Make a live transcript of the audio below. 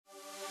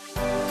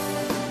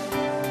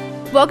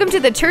Welcome to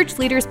the Church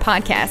Leaders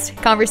Podcast,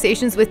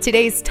 conversations with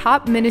today's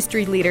top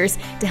ministry leaders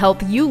to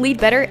help you lead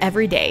better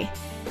every day.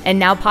 And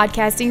now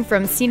podcasting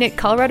from scenic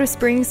Colorado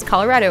Springs,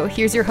 Colorado,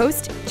 here's your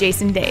host,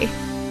 Jason Day.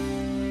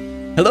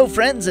 Hello,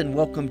 friends, and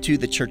welcome to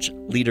the Church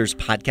Leaders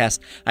Podcast.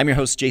 I'm your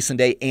host, Jason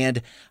Day,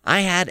 and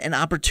I had an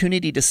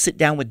opportunity to sit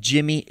down with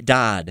Jimmy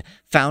Dodd,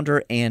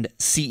 founder and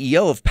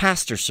CEO of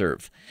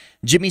PastorServe.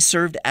 Jimmy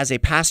served as a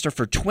pastor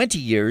for 20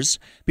 years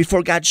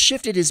before God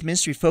shifted his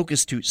ministry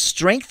focus to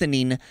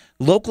strengthening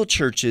local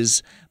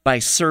churches by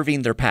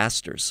serving their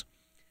pastors.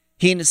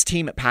 He and his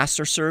team at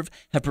PastorServe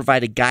have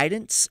provided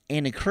guidance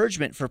and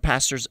encouragement for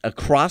pastors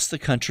across the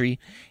country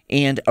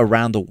and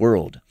around the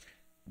world.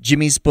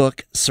 Jimmy's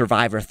book,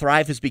 Survive or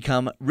Thrive, has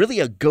become really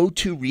a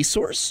go-to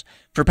resource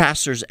for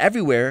pastors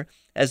everywhere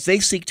as they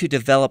seek to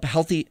develop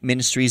healthy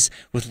ministries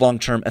with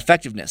long-term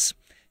effectiveness.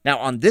 Now,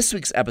 on this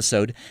week's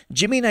episode,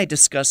 Jimmy and I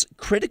discuss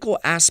critical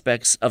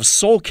aspects of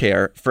soul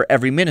care for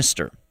every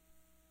minister.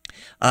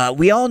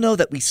 We all know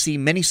that we see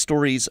many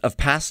stories of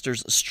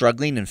pastors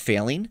struggling and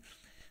failing,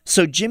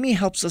 so Jimmy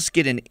helps us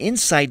get an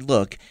inside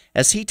look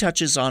as he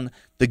touches on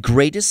the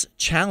greatest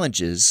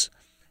challenges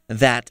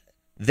that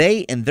they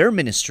in their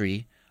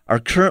ministry are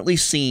currently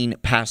seeing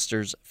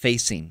pastors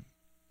facing.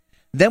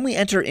 Then we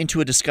enter into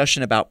a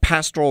discussion about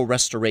pastoral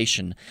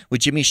restoration,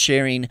 with Jimmy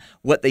sharing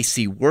what they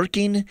see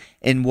working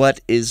and what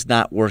is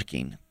not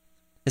working.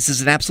 This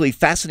is an absolutely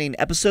fascinating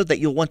episode that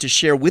you'll want to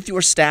share with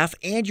your staff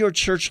and your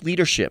church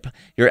leadership,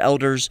 your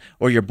elders,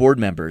 or your board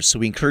members. So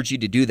we encourage you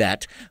to do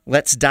that.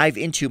 Let's dive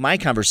into my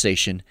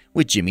conversation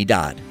with Jimmy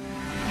Dodd.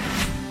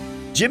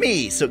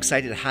 Jimmy, so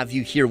excited to have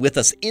you here with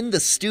us in the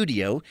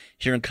studio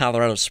here in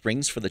Colorado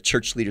Springs for the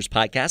Church Leaders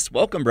Podcast.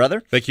 Welcome,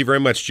 brother. Thank you very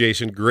much,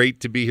 Jason.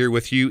 Great to be here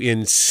with you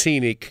in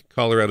scenic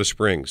Colorado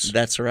Springs.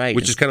 That's right.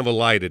 Which is kind of a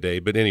lie today,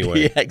 but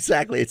anyway. Yeah,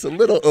 exactly. It's a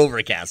little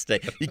overcast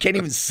today. You can't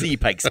even see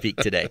Pikes Peak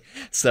today.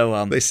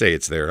 So they say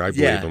it's there. I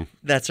believe them.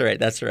 That's right.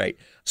 That's right.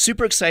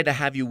 Super excited to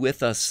have you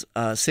with us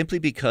simply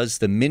because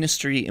the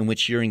ministry in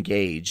which you're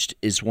engaged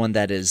is one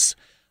that is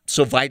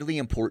so vitally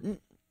important.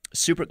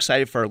 Super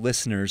excited for our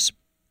listeners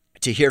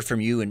to hear from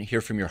you and hear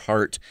from your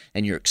heart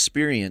and your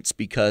experience,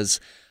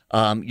 because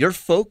your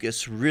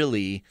focus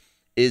really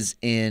is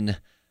in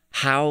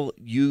how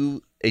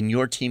you and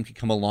your team can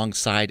come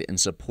alongside and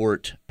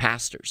support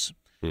pastors.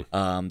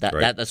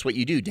 That's what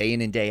you do day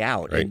in and day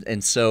out. Right.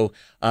 And so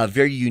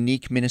very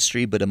unique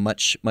ministry, but a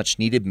much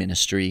needed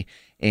ministry.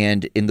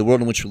 And in the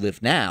world in which we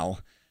live now,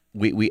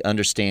 we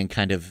understand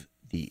kind of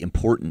the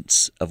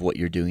importance of what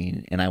you're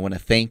doing. And I want to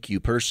thank you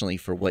personally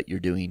for what you're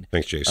doing.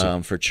 Thanks,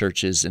 Jason. For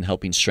churches and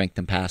helping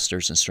strengthen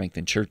pastors and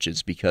strengthen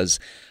churches, because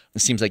it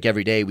seems like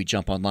every day we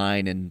jump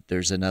online and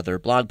there's another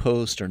blog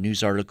post or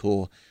news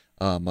article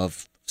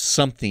of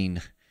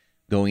something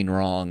going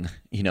wrong,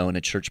 and a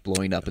church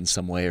blowing up in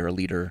some way or a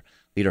leader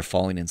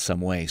falling in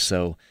some way.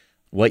 So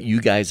what you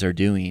guys are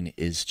doing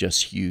is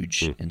just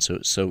huge. And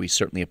so we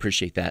certainly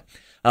appreciate that.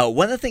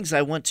 One of the things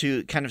I want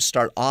to kind of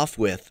start off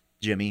with,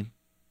 Jimmy,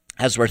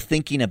 as we're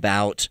thinking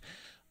about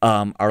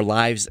our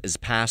lives as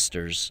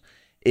pastors,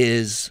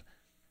 is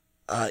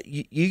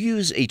you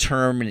use a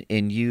term,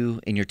 and you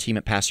and your team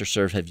at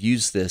PastorServe have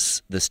used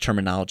this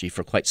terminology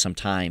for quite some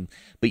time,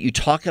 but you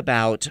talk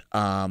about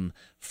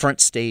front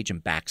stage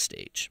and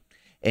backstage.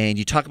 And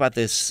you talk about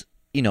this,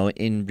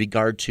 in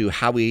regard to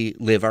how we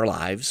live our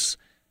lives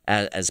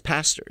as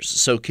pastors.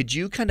 So could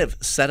you kind of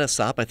set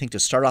us up, I think, to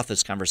start off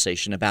this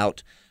conversation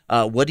about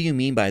what do you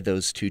mean by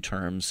those two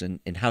terms,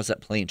 and how does that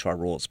play into our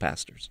role as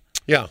pastors?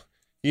 Yeah.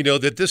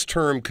 That this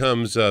term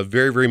comes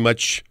very, very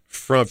much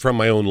from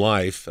my own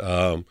life.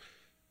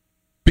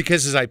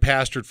 Because as I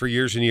pastored for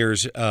years and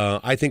years,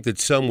 I think that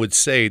some would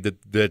say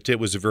that it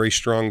was a very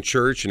strong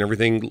church and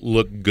everything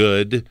looked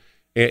good,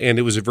 and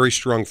it was a very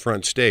strong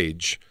front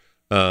stage.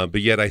 But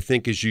yet I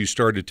think as you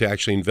started to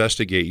actually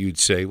investigate, you'd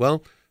say,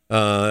 well,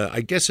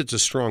 I guess it's a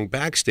strong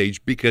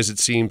backstage because it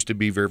seems to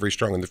be very, very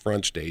strong in the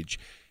front stage.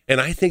 And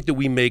I think that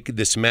we make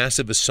this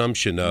massive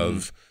assumption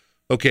of,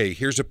 okay,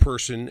 here's a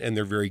person and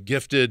they're very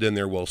gifted and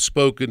they're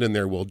well-spoken and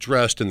they're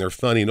well-dressed and they're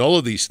funny and all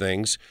of these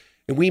things.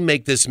 And we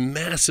make this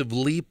massive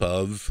leap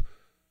of,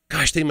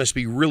 gosh, they must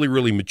be really,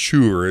 really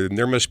mature and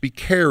there must be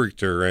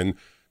character. And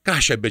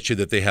gosh, I bet you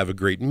that they have a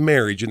great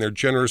marriage and they're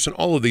generous and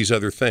all of these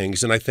other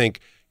things. And I think,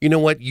 you know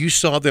what? You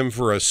saw them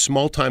for a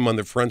small time on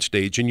the front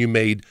stage and you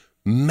made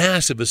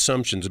massive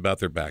assumptions about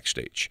their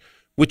backstage,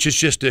 which is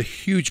just a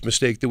huge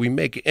mistake that we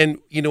make. And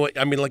you know what?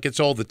 I mean, like it's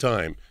all the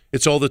time.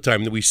 It's all the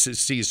time that we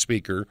see a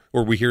speaker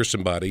or we hear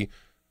somebody,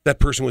 that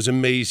person was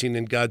amazing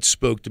and God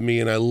spoke to me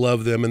and I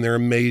love them and they're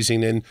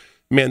amazing. And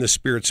man, the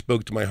Spirit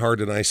spoke to my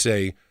heart. And I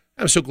say,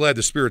 I'm so glad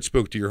the Spirit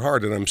spoke to your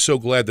heart. And I'm so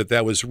glad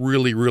that was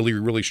really, really,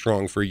 really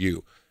strong for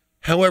you.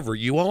 However,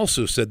 you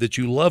also said that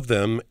you love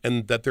them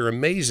and that they're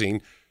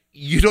amazing.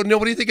 You don't know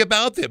anything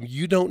about them.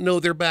 You don't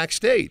know their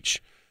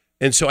backstage.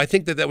 And so I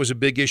think that was a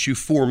big issue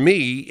for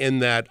me in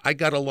that I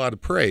got a lot of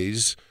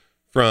praise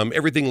from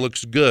everything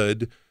looks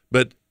good,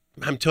 but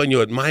I'm telling you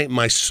what,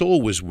 my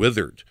soul was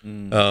withered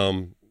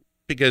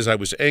because I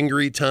was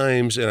angry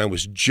times and I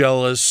was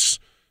jealous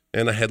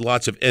and I had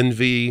lots of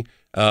envy.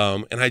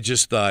 And I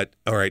just thought,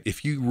 all right,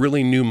 if you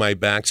really knew my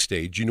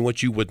backstage, you know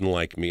what, you wouldn't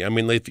like me. I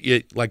mean,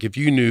 if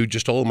you knew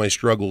just all of my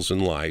struggles in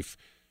life,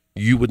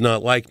 you would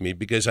not like me,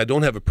 because I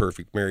don't have a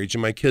perfect marriage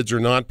and my kids are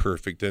not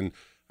perfect. And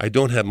I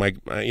don't have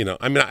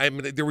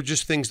there were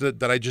just things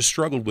that I just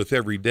struggled with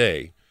every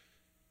day.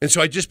 And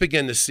so I just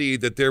began to see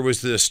that there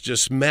was this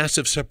just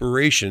massive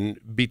separation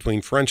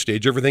between front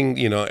stage, everything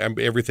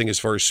as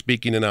far as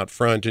speaking and out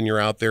front, and you're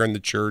out there in the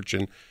church.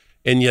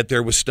 And yet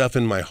there was stuff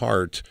in my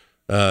heart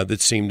that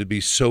seemed to be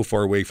so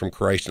far away from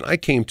Christ. And I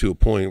came to a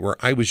point where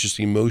I was just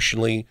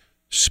emotionally,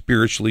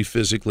 spiritually,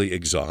 physically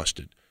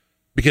exhausted,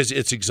 because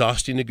it's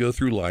exhausting to go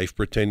through life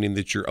pretending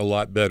that you're a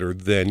lot better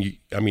than you.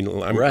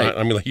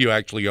 Like you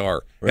actually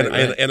are. Right,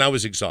 and I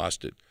was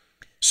exhausted.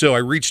 So I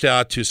reached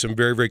out to some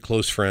very, very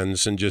close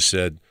friends and just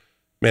said,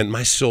 man,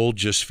 my soul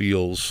just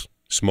feels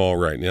small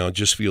right now. It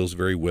just feels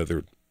very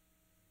withered.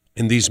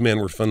 And these men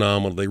were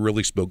phenomenal. They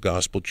really spoke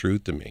gospel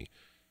truth to me.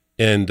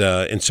 And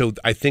so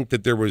I think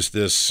that there was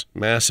this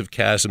massive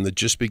chasm that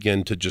just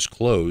began to just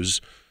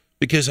close,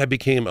 because I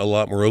became a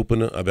lot more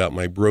open about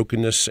my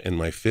brokenness and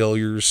my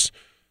failures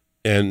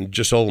and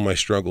just all of my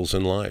struggles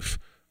in life.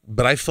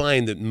 But I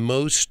find that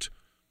most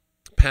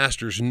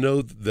pastors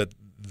know that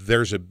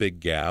there's a big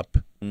gap.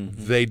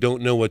 Mm-hmm. They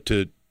don't know what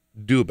to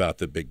do about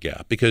the big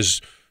gap,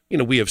 because,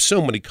 we have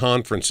so many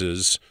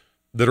conferences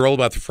that are all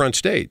about the front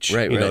stage.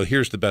 Right,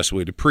 here's the best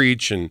way to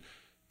preach and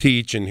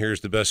teach, and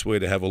here's the best way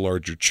to have a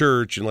larger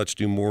church, and let's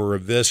do more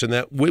of this and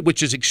that,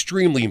 which is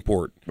extremely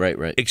important.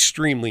 Right.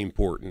 Extremely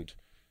important.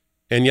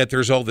 And yet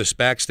there's all this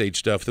backstage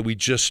stuff that we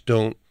just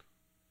don't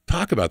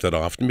talk about that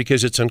often,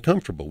 because it's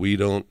uncomfortable.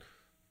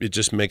 It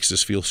just makes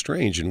us feel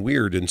strange and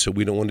weird, and so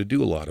we don't want to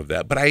do a lot of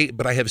that. But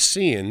I have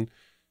seen,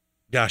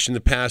 in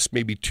the past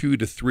maybe 2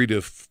 to 3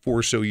 to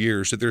 4 so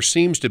years, that there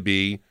seems to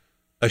be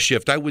a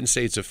shift. I wouldn't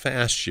say it's a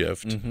fast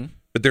shift, mm-hmm.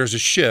 but there's a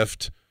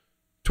shift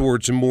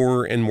towards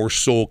more and more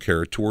soul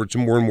care, towards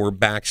more and more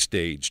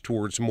backstage,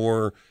 towards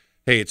more,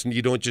 hey,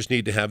 you don't just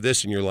need to have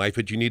this in your life,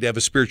 but you need to have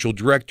a spiritual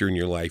director in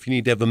your life. You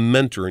need to have a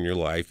mentor in your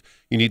life.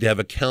 You need to have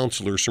a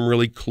counselor, some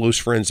really close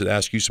friends that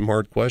ask you some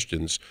hard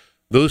questions.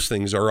 Those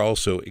things are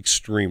also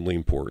extremely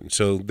important.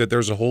 So that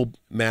there's a whole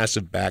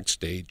massive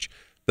backstage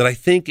that I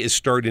think is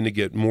starting to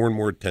get more and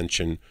more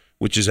attention,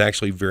 which is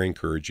actually very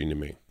encouraging to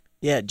me.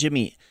 Yeah,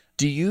 Jimmy,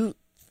 do you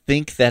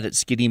think that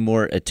it's getting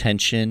more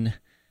attention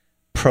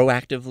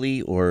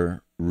proactively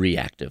or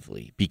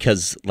reactively?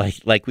 Because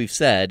like we've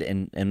said,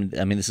 and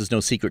I mean, this is no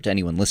secret to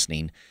anyone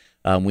listening,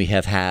 we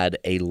have had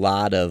a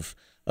lot of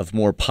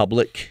more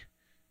public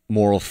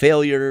moral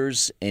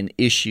failures and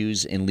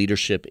issues in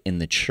leadership in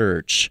the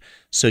church.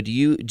 So do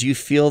you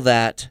feel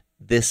that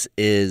this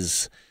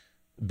is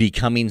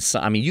becoming,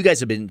 I mean, you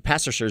guys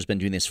Pastor Sir has been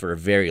doing this for a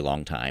very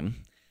long time,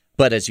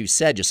 but as you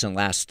said, just in the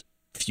last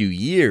few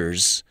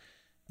years,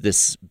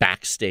 this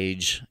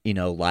backstage,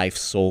 life,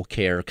 soul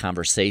care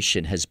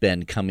conversation has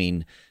been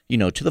coming,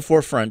 to the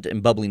forefront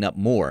and bubbling up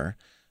more.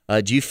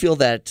 Do you feel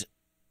that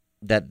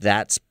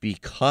that's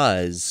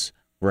because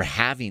we're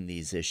having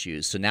these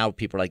issues? So now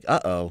people are like,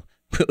 uh-oh,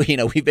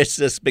 we've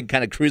just been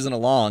kind of cruising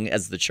along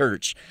as the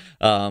church,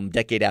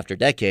 decade after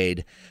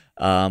decade,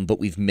 but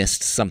we've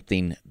missed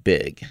something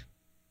big.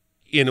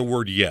 In a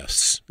word,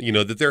 yes.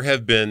 That there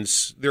have been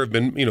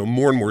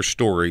more and more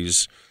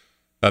stories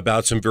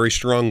about some very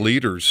strong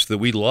leaders that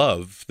we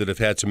love that have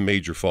had some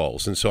major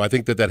falls. And so I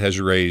think that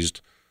has raised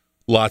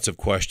lots of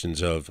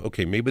questions of,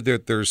 okay, maybe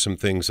there's some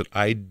things that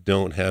I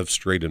don't have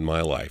straight in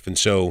my life. And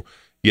so,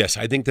 yes,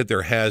 I think that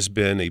there has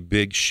been a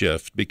big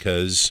shift,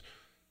 because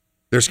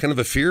there's kind of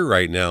a fear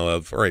right now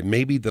of, all right,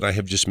 maybe that I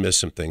have just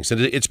missed some things.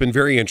 And it's been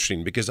very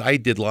interesting, because I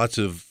did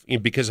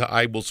because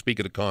I will speak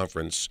at a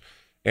conference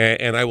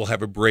and I will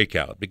have a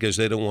breakout, because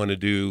they don't want to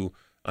do,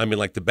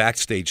 like the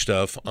backstage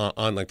stuff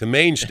on like the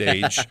main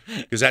stage,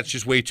 because that's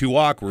just way too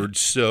awkward.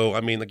 So,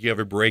 you have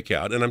a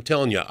breakout. And I'm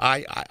telling you,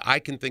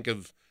 I can think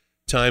of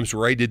times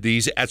where I did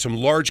these at some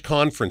large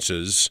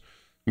conferences,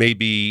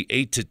 maybe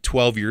 8 to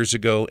 12 years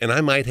ago, and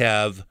I might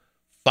have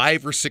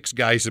 5 or 6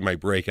 guys in my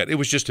breakout. It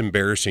was just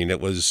embarrassing. It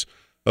was,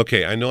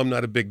 okay, I know I'm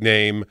not a big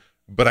name,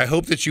 but I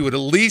hope that you would at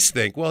least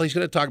think, well, he's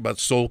going to talk about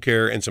soul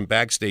care and some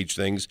backstage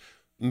things.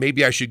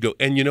 Maybe I should go.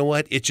 And you know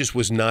what? It just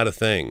was not a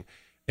thing.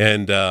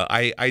 And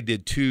I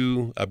did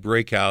 2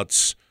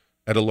 breakouts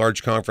at a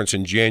large conference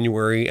in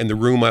January, and the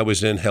room I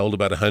was in held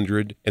about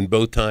 100, and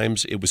both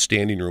times it was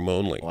standing room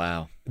only.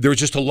 Wow. There was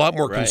just a lot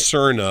more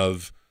concern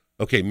of,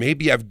 okay,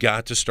 maybe I've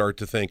got to start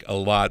to think a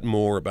lot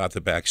more about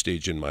the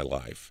backstage in my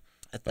life.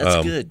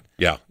 That's good.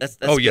 Yeah. That's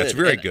good. Yeah, it's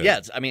very good.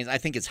 Yeah, I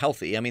think it's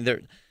healthy.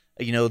 There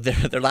are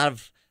a lot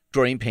of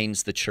growing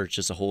pains the church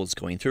as a whole is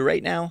going through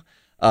right now.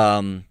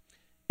 And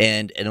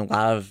a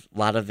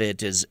lot of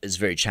it is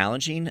very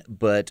challenging,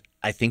 but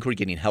I think we're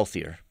getting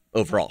healthier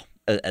overall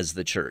as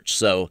the church.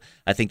 So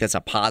I think that's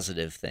a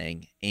positive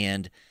thing.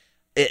 And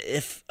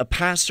if a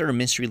pastor or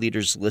ministry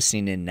leader's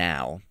listening in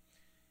now,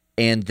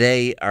 and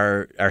they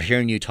are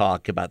hearing you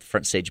talk about the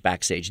front stage,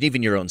 backstage, and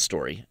even your own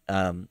story,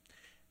 and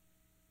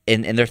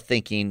they're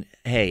thinking,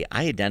 hey,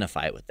 I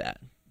identify with that.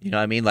 You know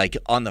what I mean? Like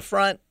on the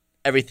front,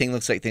 everything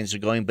looks like things are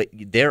going, but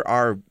there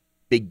are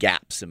big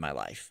gaps in my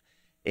life.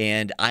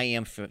 And I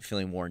am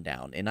feeling worn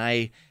down. And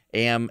I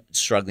am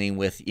struggling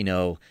with,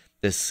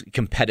 this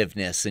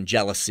competitiveness and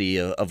jealousy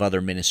of other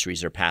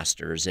ministries or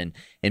pastors, and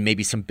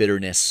maybe some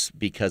bitterness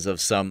because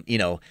of some,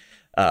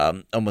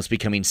 almost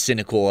becoming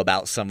cynical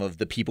about some of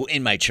the people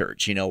in my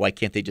church. Why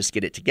can't they just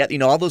get it together?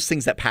 All those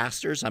things that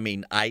pastors,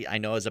 I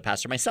know as a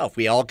pastor myself,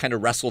 we all kind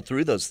of wrestle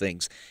through those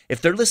things. If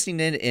they're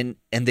listening in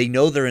and they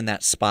know they're in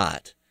that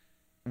spot,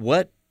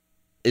 what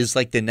is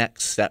like the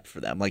next step for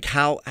them? Like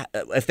how,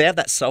 if they have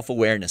that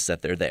self-awareness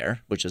that they're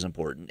there, which is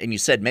important. And you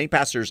said many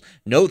pastors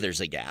know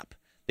there's a gap.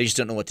 They just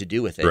don't know what to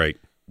do with it. Right.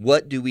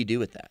 What do we do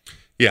with that?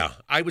 Yeah,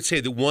 I would say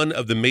that one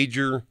of the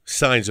major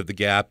signs of the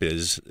gap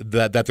is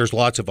that there's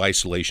lots of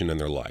isolation in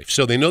their life.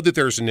 So they know that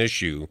there's an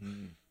issue,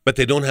 but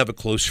they don't have a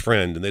close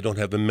friend, and they don't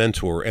have a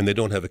mentor, and they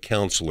don't have a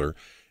counselor.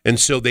 And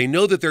so they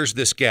know that there's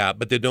this gap,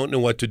 but they don't know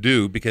what to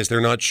do because they're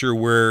not sure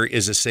where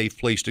is a safe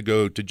place to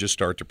go to just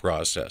start the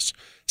process.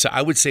 So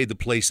I would say the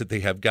place that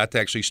they have got to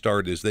actually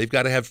start is they've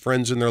got to have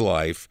friends in their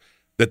life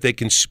that they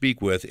can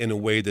speak with in a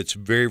way that's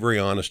very, very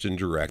honest and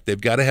direct. They've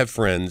got to have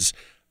friends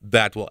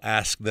that will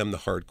ask them the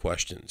hard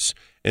questions.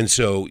 And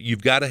so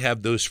you've got to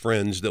have those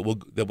friends that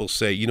will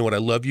say, you know what, I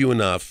love you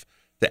enough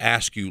to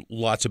ask you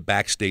lots of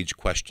backstage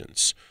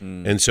questions.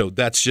 And so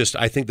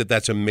I think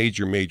that's a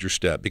major, major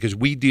step, because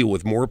we deal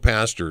with more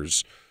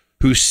pastors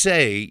who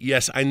say,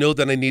 yes, I know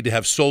that I need to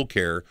have soul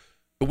care,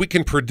 but we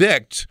can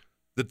predict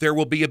that there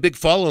will be a big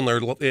fall in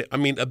there.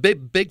 A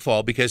big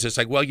fall, because it's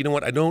like, well, you know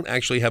what, I don't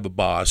actually have a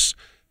boss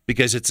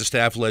because it's a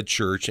staff-led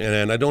church,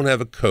 and I don't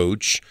have a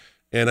coach,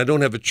 and I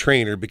don't have a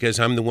trainer because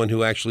I'm the one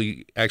who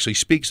actually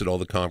speaks at all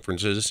the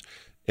conferences,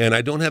 and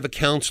I don't have a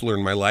counselor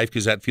in my life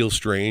because that feels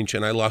strange,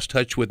 and I lost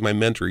touch with my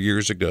mentor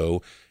years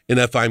ago, and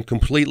if I'm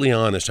completely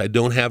honest, I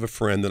don't have a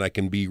friend that I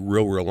can be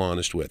real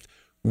honest with.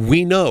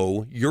 We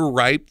know you're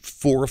ripe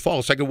for a fall.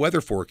 It's like a weather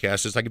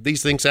forecast. It's like if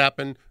these things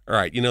happen, all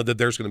right, you know that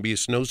there's going to be a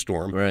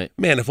snowstorm. Right.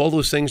 Man, if all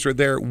those things are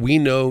there, we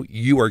know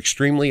you are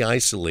extremely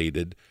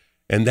isolated,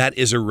 and that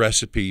is a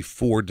recipe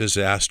for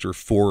disaster.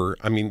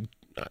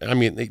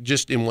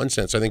 Just in one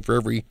sense, I think for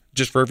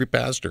every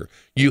pastor,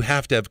 you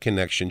have to have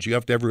connections, you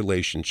have to have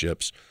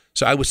relationships.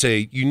 So I would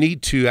say you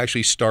need to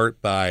actually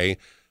start by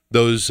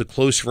those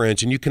close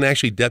friends, and you can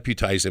actually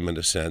deputize them in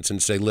a sense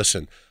and say,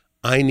 listen,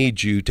 I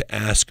need you to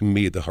ask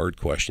me the hard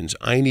questions.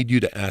 I need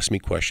you to ask me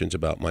questions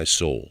about my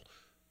soul.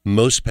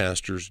 Most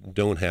pastors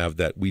don't have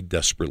that. We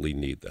desperately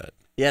need that.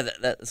 Yeah,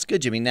 that's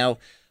good, Jimmy. Now,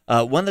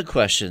 one of the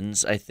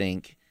questions, I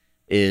think,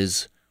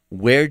 is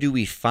where do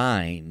we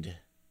find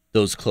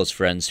those close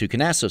friends who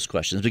can ask those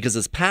questions? Because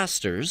as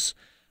pastors,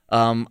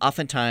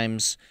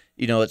 oftentimes,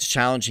 it's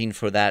challenging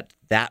for that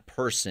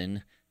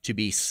person to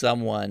be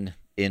someone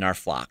in our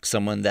flock,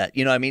 someone that,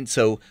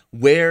 So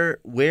where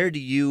do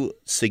you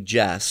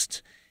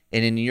suggest,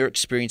 and in your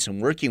experience in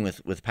working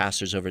with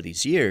pastors over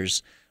these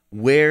years,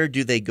 where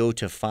do they go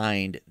to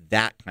find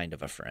that kind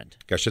of a friend?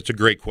 Gosh, that's a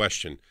great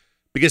question,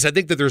 because I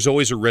think that there's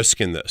always a risk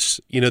in this,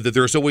 that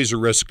there's always a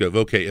risk of,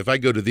 okay, if I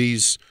go to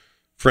these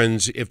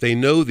friends, if they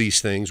know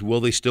these things, will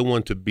they still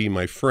want to be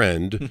my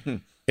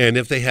friend? And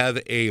if they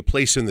have a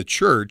place in the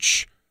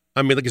church,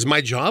 is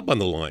my job on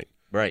the line?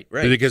 Right.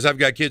 Because I've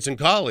got kids in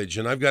college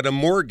and I've got a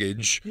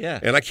mortgage,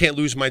 and I can't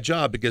lose my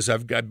job because I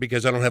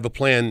don't have a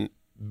plan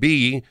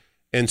B,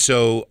 and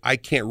so I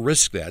can't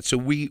risk that. So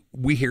we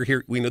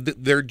hear we know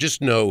there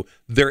just know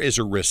there is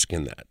a risk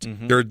in that.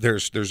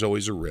 There's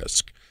always a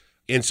risk,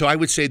 and so I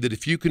would say that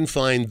if you can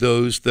find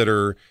those that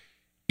are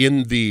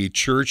in the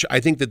church, I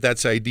think that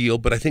that's ideal,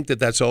 but I think that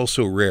that's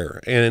also rare.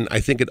 And I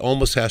think it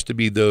almost has to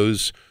be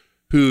those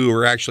who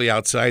are actually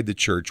outside the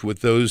church,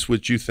 with those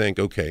which you think,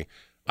 okay,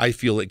 I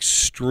feel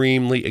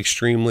extremely,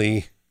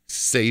 extremely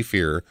safe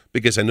here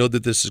because I know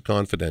that this is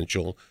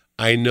confidential.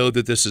 I know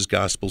that this is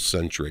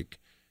gospel-centric,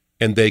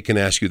 and they can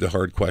ask you the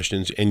hard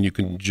questions, and you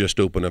can just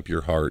open up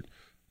your heart,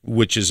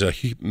 which is a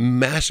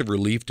massive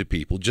relief to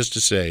people, just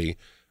to say,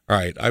 all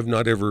right, I've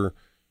not ever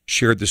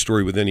shared the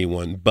story with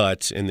anyone,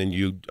 and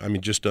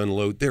then just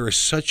unload. There is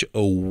such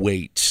a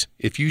weight.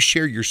 If you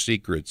share your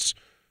secrets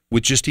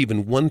with just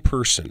even one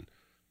person,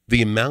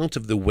 the amount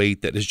of the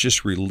weight that is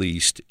just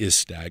released is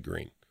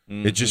staggering.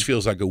 It just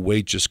feels like a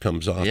weight just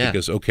comes off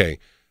because, okay,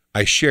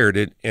 I shared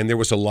it, and there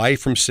was a lie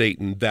from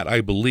Satan that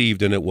I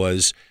believed, and it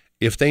was,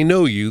 if they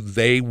know you,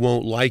 they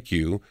won't like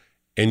you,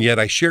 and yet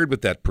I shared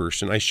with that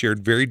person. I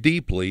shared very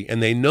deeply,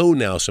 and they know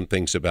now some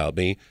things about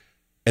me,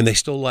 and they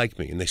still like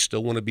me, and they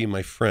still want to be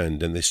my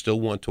friend, and they still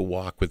want to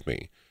walk with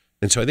me.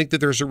 And so I think that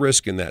there's a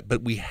risk in that,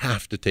 but we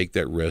have to take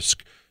that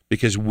risk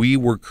because we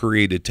were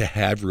created to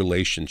have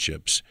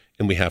relationships,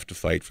 and we have to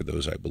fight for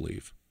those, I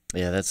believe.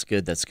 Yeah, that's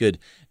good. That's good.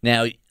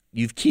 Now,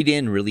 you've keyed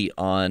in really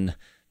on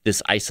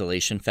this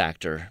isolation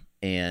factor,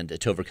 and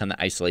to overcome the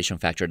isolation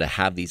factor, to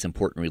have these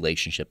important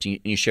relationships.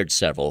 You shared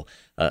several,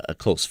 a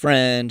close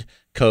friend,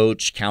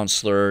 coach,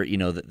 counselor.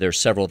 There's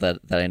several that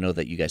I know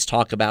that you guys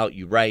talk about.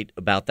 You write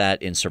about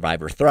that in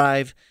Survive or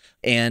Thrive.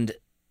 And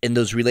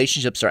those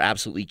relationships are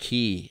absolutely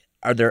key.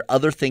 are there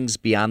other things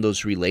beyond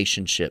those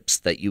relationships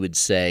that you would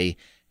say,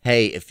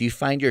 hey, if you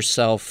find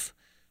yourself,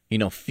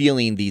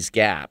 feeling these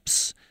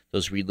gaps,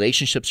 those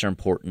relationships are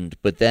important,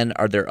 but then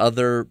are there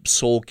other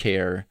soul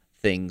care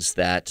things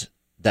that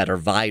are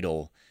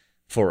vital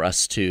for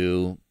us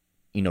to,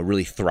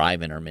 really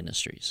thrive in our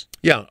ministries?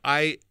 Yeah,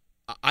 I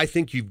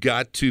think you've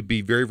got to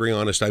be very, very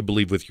honest, I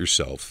believe, with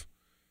yourself.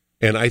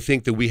 And I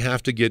think that we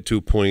have to get to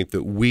a point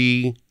that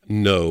we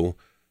know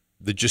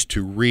that just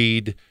to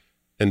read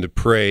and to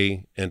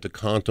pray and to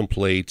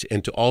contemplate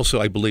and to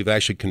also, I believe,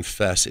 actually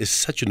confess is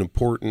such an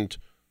important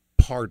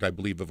part, I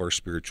believe, of our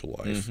spiritual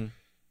life. Mm-hmm.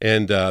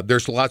 And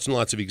there's lots and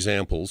lots of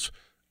examples,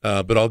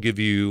 but I'll give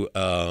you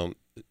a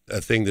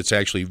thing that's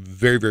actually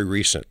very, very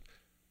recent.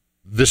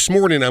 This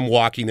morning I'm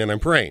walking and I'm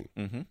praying.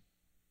 Mm-hmm.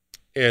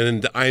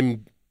 And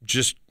I'm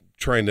just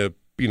trying to,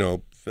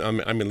 I'm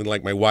in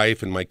like my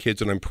wife and my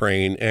kids, and I'm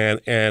praying,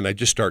 and I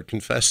just start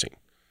confessing.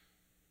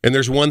 And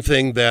there's one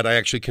thing that I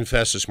actually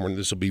confess this morning.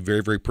 This will be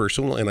very, very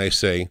personal. And I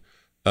say,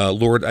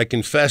 Lord, I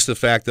confess the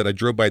fact that I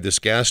drove by this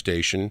gas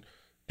station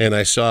and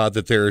I saw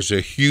that there's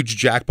a huge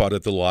jackpot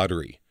at the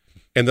lottery.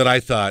 And that I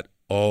thought,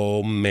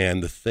 oh,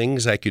 man, the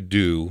things I could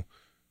do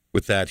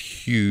with that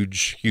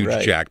huge, huge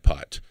right.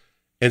 jackpot.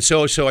 And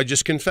so I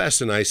just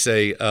confess, and I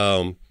say,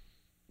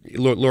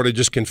 Lord, I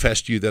just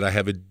confess to you that I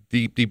have a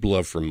deep, deep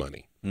love for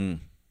money. Mm.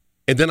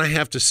 And then I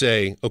have to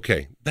say,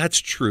 okay, that's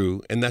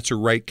true, and that's a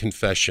right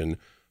confession,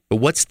 but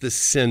what's the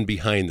sin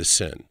behind the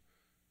sin?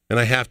 And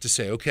I have to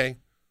say, okay,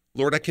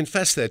 Lord, I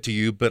confess that to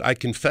you, but I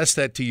confess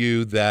that to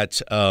you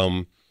that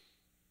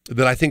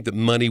that I think that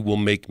money will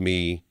make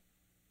me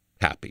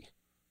happy.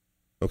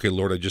 Okay,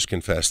 Lord, I just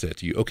confess that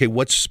to you. Okay,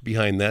 what's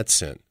behind that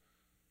sin?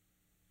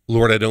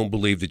 Lord, I don't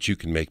believe that you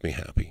can make me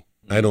happy.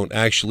 I don't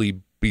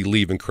actually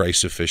believe in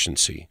Christ's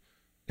sufficiency.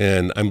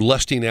 And I'm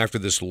lusting after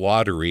this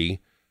lottery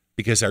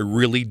because I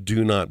really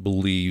do not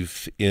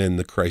believe in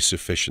the Christ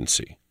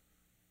sufficiency.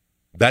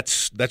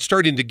 That's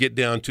starting to get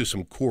down to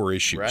some core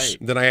issues. Right.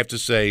 Then I have to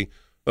say,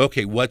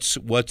 okay,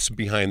 what's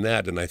behind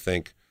that? And I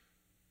think,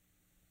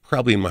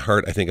 probably in my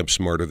heart, I think I'm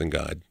smarter than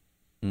God.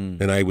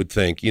 Mm. And I would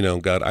think,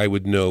 God, I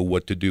would know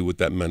what to do with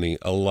that money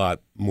a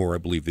lot more, I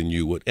believe, than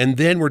you would. And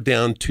then we're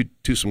down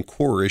to some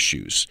core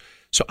issues.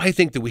 So I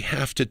think that we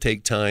have to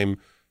take time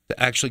to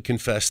actually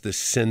confess the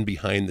sin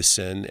behind the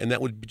sin. And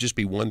that would just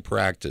be one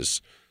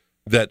practice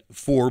that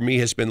for me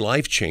has been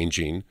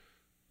life-changing,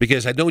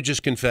 because I don't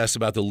just confess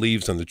about the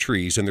leaves on the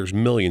trees, and there's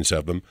millions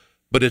of them,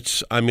 but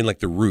like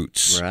the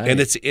roots. Right. And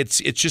it's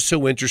just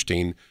so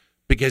interesting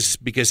because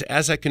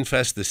as I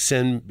confess the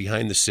sin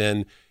behind the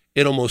sin,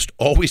 it almost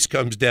always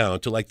comes down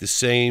to like the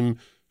same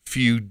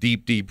few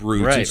deep, deep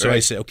roots. Right, and so right. I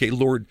say, okay,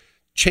 Lord,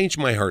 change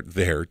my heart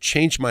there.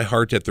 Change my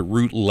heart at the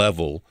root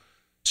level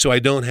so I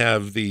don't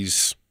have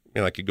these,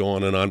 I could go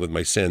on and on with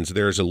my sins.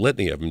 There's a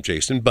litany of them,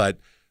 Jason, but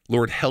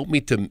Lord, help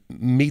me to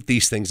meet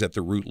these things at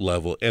the root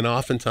level. And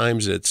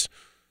oftentimes it's,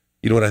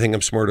 I think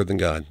I'm smarter than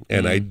God,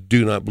 and I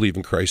do not believe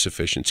in Christ's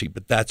sufficiency,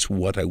 but that's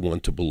what I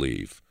want to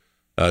believe.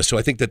 So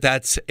I think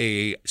that's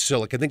a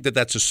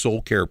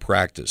soul care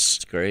practice.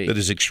 That's great. That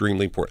is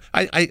extremely important.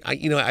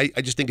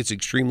 I just think it's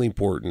extremely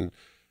important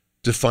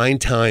to find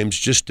times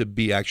just to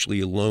be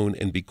actually alone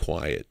and be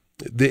quiet.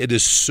 It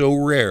is so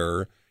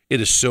rare.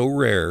 It is so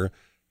rare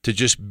to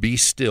just be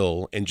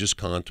still and just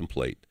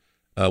contemplate.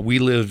 We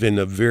live in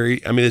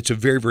it's a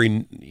very,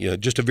 very,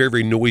 just a very,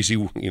 very noisy,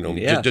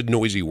 just a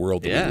noisy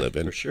world that we live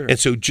in. For sure. And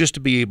so just to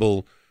be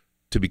able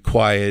to be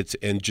quiet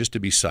and just to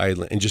be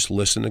silent and just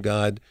listen to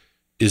God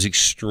is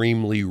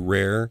extremely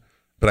rare,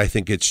 but I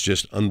think it's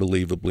just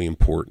unbelievably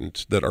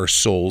important that our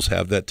souls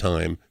have that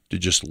time to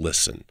just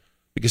listen,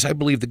 because I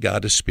believe that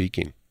God is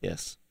speaking.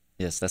 Yes,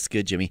 that's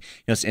good, Jimmy.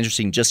 It's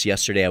interesting. Just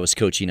yesterday I was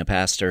coaching a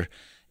pastor,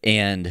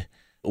 and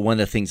one of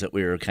the things that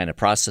we were kind of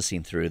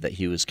processing through that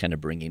he was kind of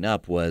bringing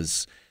up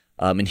was,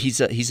 and he's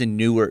a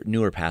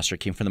newer pastor,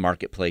 came from the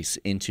marketplace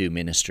into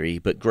ministry,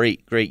 but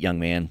great young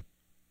man.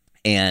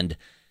 And,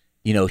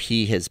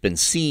 he has been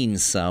seeing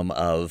some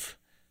of,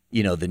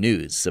 the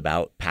news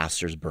about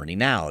pastors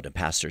burning out and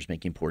pastors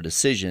making poor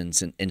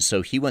decisions. And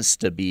so he wants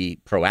to be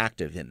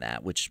proactive in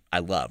that, which I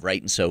love,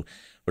 right? And so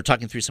we're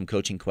talking through some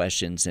coaching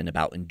questions and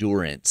about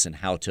endurance and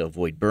how to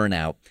avoid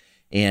burnout.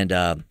 And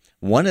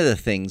one of the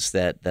things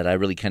that I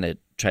really kind of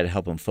try to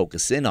help him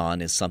focus in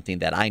on is something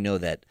that I know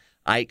that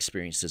I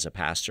experienced as a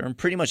pastor, and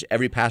pretty much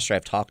every pastor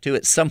I've talked to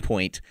at some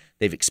point,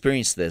 they've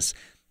experienced this,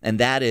 and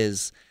that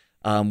is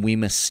we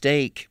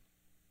mistake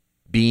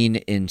being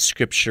in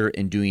Scripture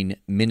and doing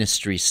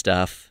ministry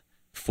stuff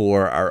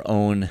for our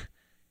own,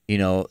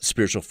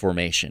 spiritual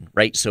formation,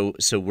 right? So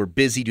we're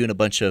busy doing a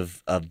bunch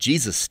of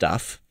Jesus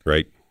stuff,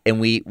 right? And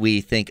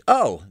we think,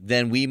 oh,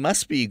 then we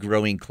must be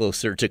growing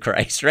closer to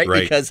Christ, right?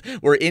 Right. Because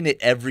we're in it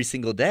every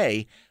single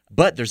day.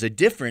 But there's a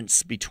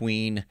difference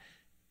between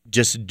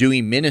just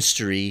doing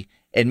ministry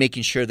and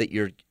making sure that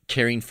you're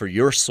caring for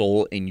your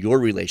soul in your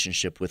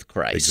relationship with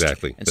Christ.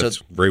 Exactly. And that's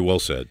very well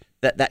said.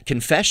 That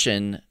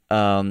confession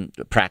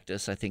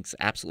practice, I think, is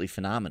absolutely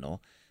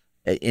phenomenal.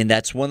 And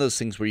that's one of those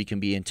things where you can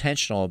be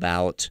intentional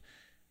about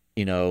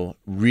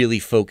really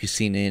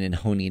focusing in and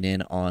honing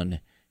in on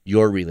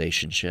your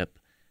relationship.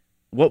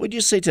 What would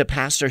you say to a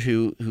pastor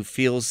who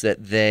feels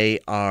that they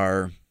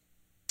are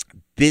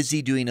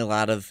busy doing a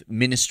lot of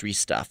ministry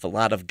stuff, a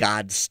lot of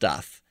God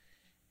stuff,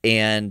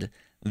 and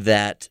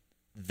that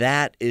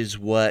is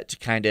what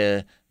kind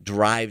of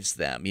drives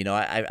them?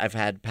 I've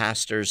had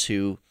pastors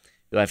who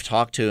I've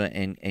talked to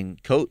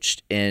and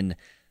coached, and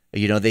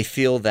they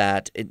feel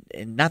that,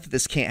 and not that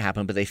this can't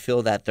happen, but they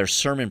feel that their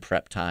sermon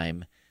prep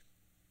time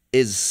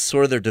is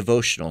sort of their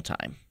devotional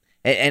time.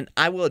 And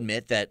I will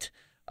admit that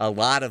a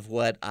lot of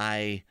what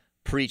I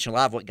preach, a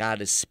lot of what God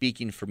is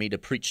speaking for me to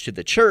preach to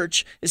the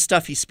church is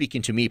stuff He's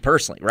speaking to me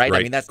personally, right?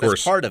 I mean,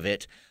 that's part of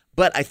it.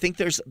 But I think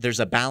there's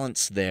a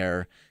balance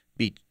there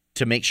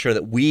to make sure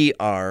that we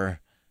are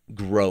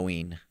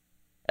growing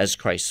as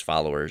Christ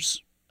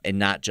followers and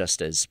not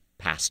just as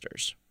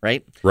pastors,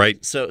 right?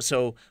 Right.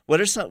 So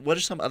what are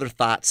some other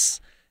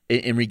thoughts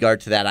in regard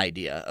to that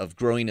idea of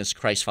growing as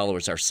Christ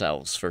followers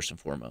ourselves, first and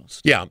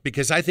foremost? Yeah,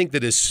 because I think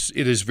that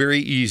it is very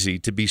easy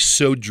to be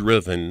so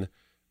driven.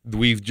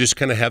 We've just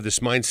kind of have this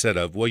mindset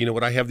of, well, you know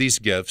what, I have these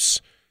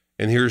gifts,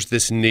 and here's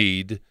this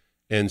need,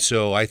 and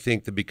so I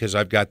think that because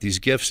I've got these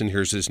gifts and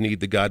here's this need,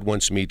 that God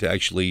wants me to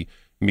actually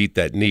meet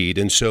that need.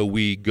 And so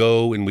we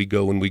go and we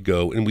go and we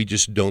go, and we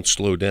just don't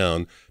slow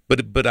down.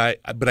 But I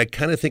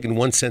kind of think in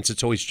one sense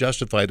it's always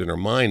justified in our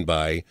mind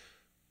by,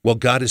 well,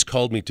 God has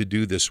called me to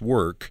do this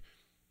work,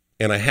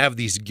 and I have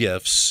these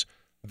gifts,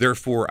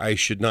 therefore I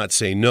should not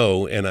say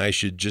no, and I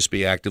should just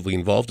be actively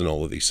involved in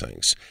all of these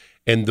things.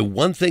 And the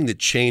one thing that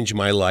changed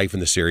my life in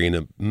this area in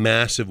a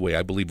massive way,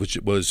 I believe, which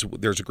was,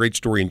 there's a great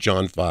story in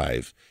John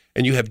 5,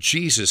 and you have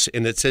Jesus,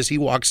 and it says He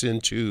walks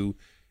into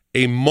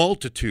a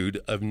multitude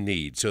of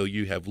needs. So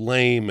you have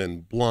lame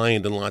and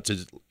blind and lots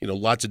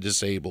of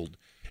disabled,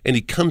 and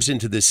He comes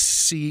into this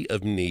sea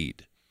of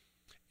need.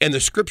 And the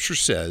scripture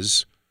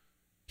says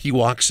He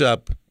walks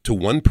up to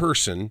one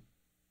person,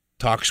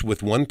 talks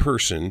with one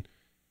person,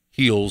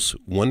 heals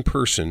one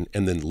person,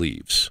 and then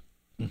leaves.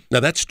 Now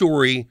that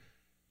story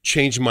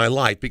changed my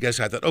life, because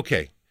I thought,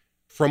 okay,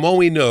 from all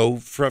we know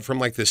from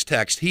like this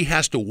text, He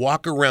has to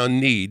walk around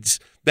needs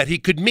that He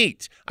could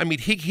meet. I mean,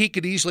 he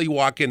could easily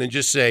walk in and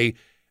just say,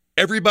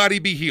 everybody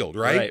be healed,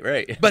 right?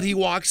 Right. But He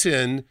walks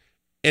in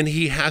and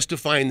He has to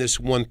find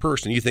this one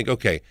person. You think,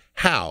 okay,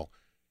 how?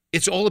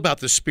 It's all about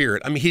the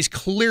Spirit. I mean, He's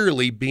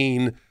clearly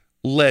being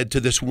led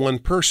to this one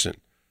person,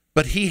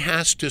 but He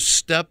has to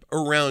step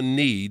around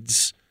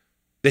needs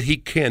that He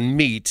can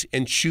meet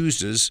and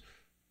chooses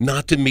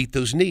not to meet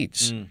those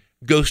needs.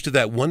 Goes to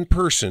that one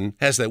person,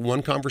 has that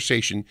one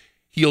conversation,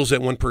 heals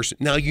that one person.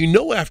 Now,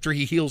 after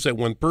He heals that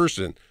one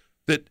person,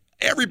 that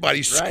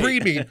everybody's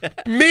screaming,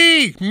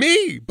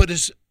 me. But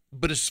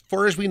as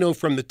far as we know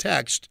from the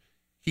text,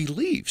 He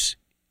leaves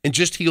and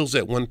just heals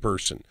that one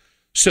person.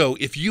 So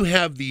if you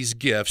have these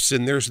gifts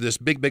and there's this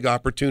big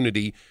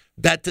opportunity,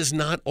 that does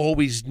not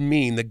always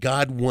mean that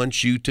God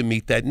wants you to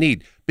meet that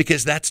need,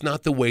 because that's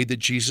not the way that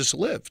Jesus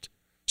lived.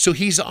 So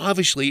He's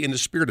obviously in the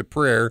spirit of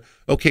prayer,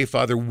 okay,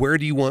 Father, where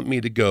do you want me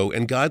to go?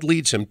 And God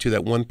leads him to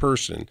that one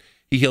person.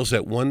 He heals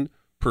that one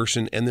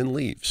person and then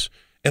leaves.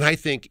 And I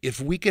think if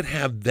we could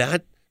have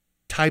that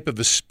type of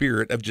a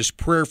spirit of just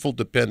prayerful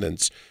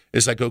dependence,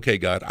 it's like, okay,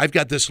 God, I've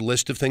got this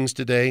list of things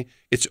today.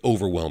 It's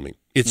overwhelming.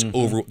 It's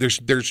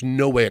there's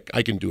no way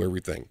I can do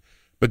everything.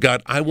 But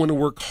God, I want to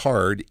work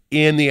hard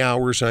in the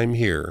hours I'm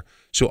here.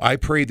 So I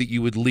pray that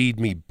you would lead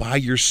me by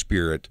your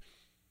Spirit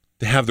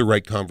to have the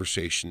right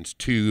conversations,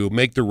 to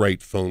make the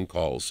right phone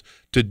calls,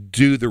 to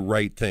do the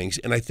right things.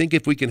 And I think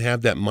if we can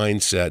have that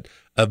mindset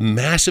of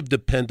massive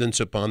dependence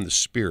upon the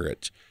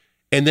Spirit,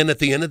 and then at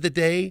the end of the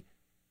day,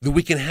 that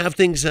we can have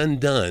things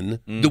undone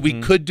that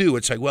we could do.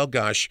 It's like, well,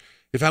 gosh,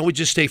 if I would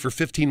just stay for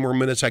 15 more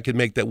minutes, I could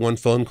make that one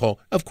phone call.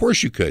 Of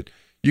course you could.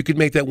 You could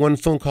make that one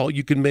phone call.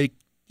 You could make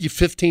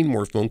 15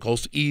 more phone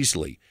calls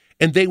easily.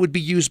 And they would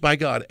be used by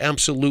God,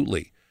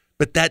 absolutely.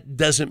 But that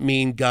doesn't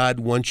mean God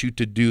wants you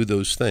to do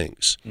those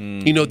things.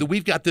 That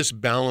we've got this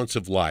balance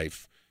of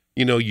life.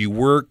 You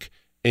work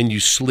and you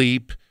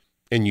sleep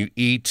and you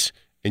eat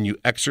and you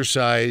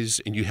exercise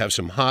and you have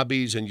some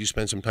hobbies and you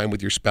spend some time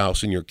with your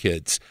spouse and your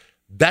kids.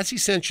 That's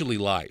essentially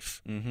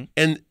life.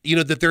 And,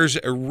 that there's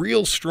a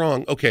real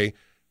strong, okay,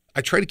 I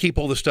try to keep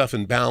all the stuff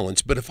in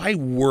balance, but if I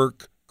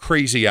work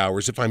crazy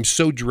hours, if I'm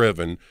so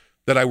driven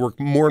that I work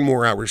more and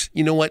more hours,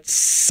 you know what?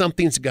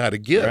 Something's got to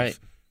give,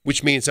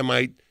 which means I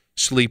might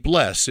sleep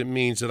less. It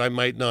means that I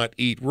might not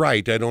eat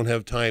right. I don't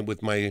have time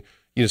with my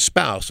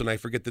spouse, and I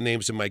forget the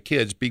names of my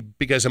kids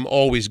because I'm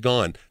always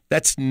gone.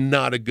 That's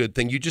not a good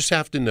thing. You just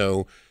have to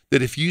know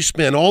that if you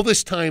spend all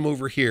this time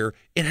over here,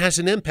 it has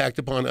an impact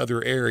upon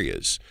other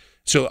areas.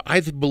 So I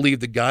believe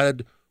that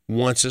God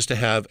wants us to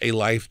have a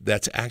life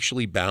that's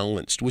actually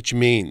balanced, which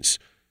means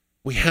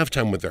we have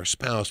time with our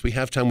spouse, we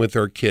have time with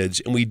our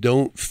kids, and we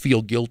don't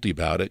feel guilty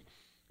about it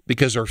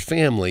because our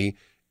family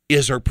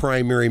is our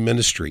primary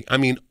ministry. I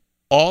mean,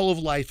 all of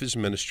life is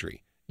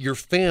ministry. Your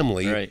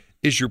family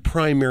is your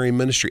primary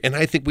ministry. And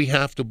I think we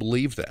have to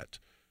believe that,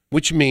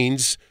 which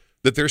means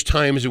that there's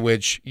times in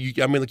which,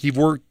 you've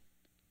worked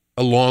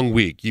a long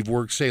week. You've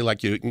worked, say,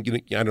 like, I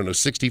don't know,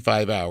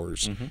 65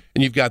 hours, and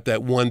you've got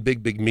that one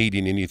big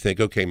meeting, and you think,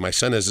 okay, my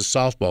son has a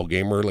softball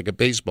game or like a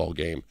baseball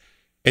game,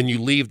 and you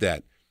leave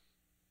that.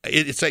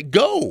 It's like,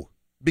 go,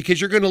 because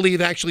you're going to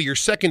leave actually your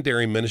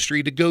secondary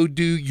ministry to go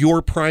do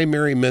your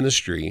primary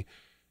ministry.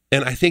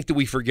 And I think that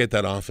we forget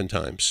that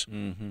oftentimes.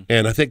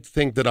 And I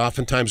think that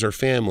oftentimes our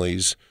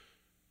families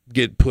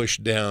get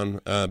pushed down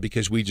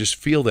because we just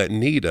feel that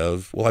need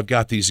of, well, I've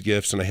got these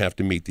gifts and I have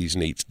to meet these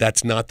needs.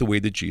 That's not the way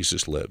that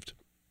Jesus lived.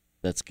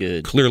 That's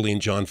good. Clearly in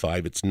John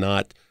 5, it's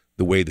not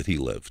the way that he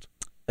lived.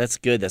 That's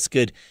good. That's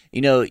good.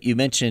 You know, you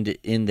mentioned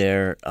in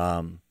there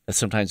that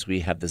sometimes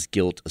we have this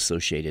guilt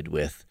associated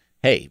with,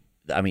 hey,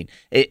 I mean,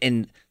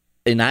 and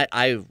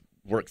I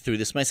worked through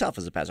this myself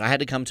as a pastor. I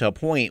had to come to a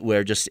point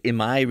where just in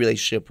my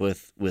relationship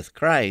with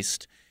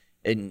Christ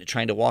and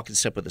trying to walk in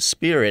step with the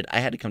Spirit, I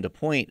had to come to a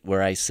point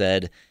where I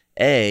said,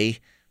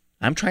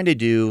 I'm trying to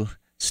do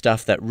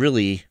stuff that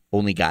really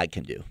only God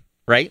can do,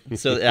 right?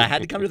 So I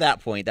had to come to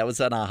that point. That was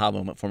an aha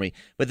moment for me.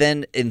 But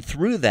then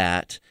through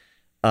that,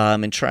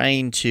 and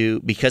trying to,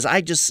 because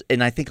I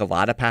think a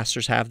lot of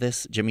pastors have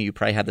this. Jimmy, you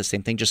probably have the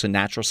same thing, just a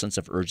natural sense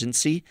of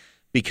urgency,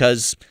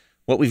 because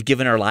what we've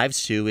given our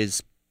lives to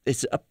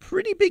it's a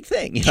pretty big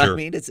thing. You know what I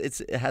mean?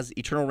 It has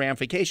eternal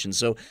ramifications.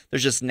 So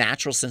there's just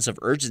natural sense of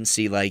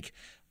urgency, like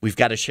we've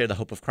got to share the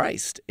hope of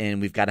Christ, and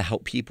we've got to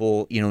help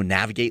people,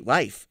 navigate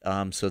life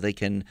so they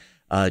can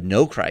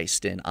know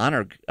Christ and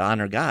honor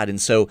God. And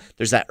so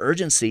there's that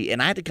urgency.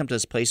 And I had to come to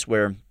this place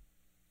where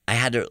I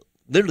had to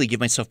literally give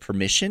myself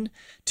permission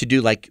to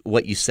do like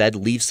what you said,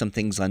 leave some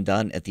things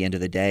undone at the end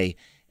of the day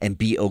and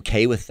be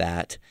okay with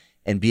that,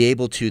 and be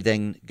able to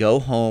then go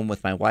home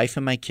with my wife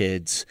and my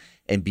kids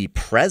and be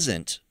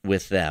present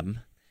with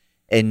them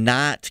and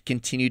not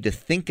continue to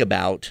think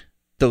about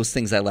those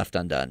things I left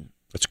undone.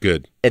 That's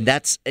good. And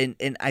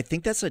and I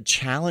think that's a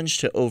challenge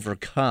to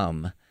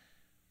overcome,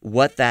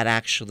 what that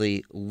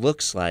actually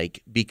looks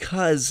like,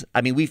 because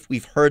I mean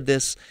we've heard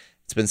this,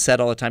 it's been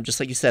said all the time, just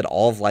like you said,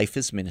 all of life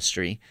is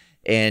ministry.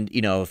 And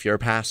if you're a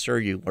pastor,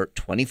 you work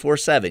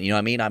 24/7. You know what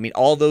I mean? I mean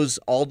all those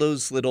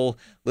little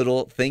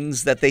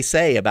things that they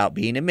say about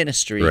being in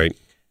ministry. Right.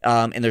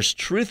 And there's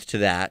truth to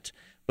that.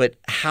 But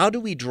how do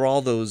we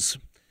draw those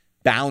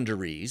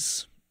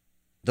boundaries,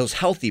 those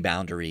healthy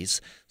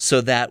boundaries, so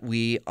that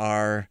we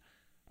are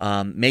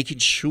making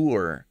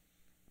sure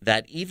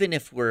that even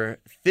if we're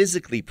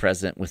physically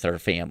present with our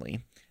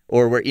family,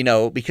 or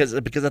we're, because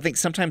I think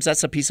sometimes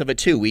that's a piece of it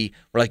too. We're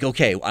like,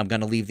 okay, I'm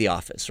going to leave the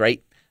office,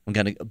 right?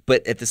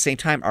 But at the same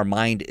time, our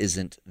mind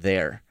isn't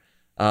there.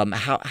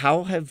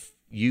 How have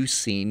you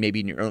seen, maybe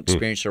in your own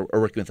experience or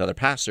working with other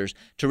pastors,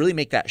 to really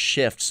make that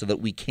shift so that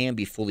we can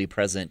be fully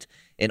present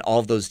in all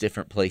of those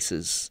different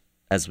places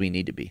as we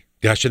need to be?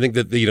 Gosh, I think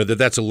that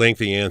that's a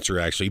lengthy answer,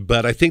 actually.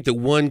 But I think that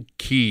one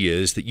key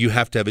is that you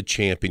have to have a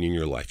champion in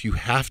your life. You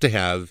have to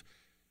have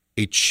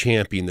a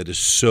champion that is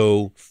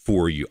so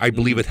for you. I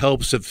believe it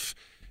helps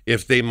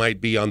if they might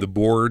be on the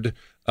board,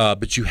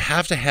 but you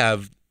have to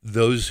have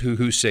those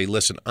who say,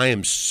 listen, I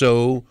am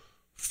so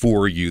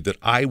for you that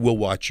I will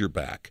watch your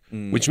back,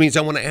 which means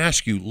I want to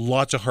ask you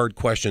lots of hard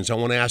questions. I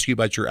want to ask you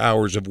about your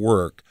hours of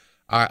work.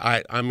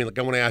 I want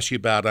to ask you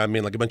about, a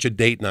bunch of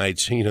date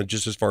nights,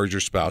 just as far as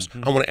your spouse.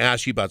 I want to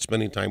ask you about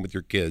spending time with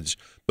your kids.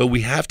 But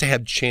we have to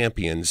have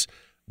champions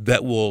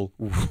that will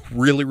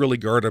really, really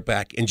guard our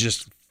back and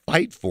just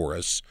fight for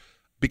us,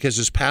 because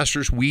as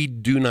pastors, we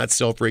do not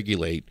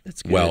self-regulate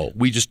well.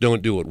 We just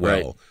don't do it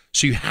well. Right.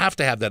 So you have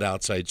to have that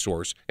outside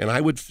source. And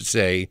I would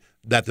say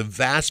that the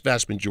vast,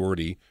 vast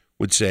majority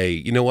would say,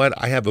 you know what,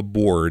 I have a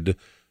board,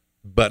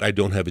 but I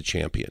don't have a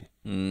champion.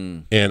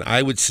 And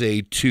I would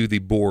say to the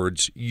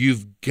boards,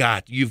 you've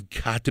got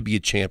to be a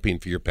champion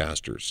for your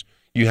pastors.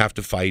 You have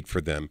to fight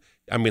for them.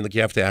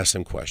 You have to ask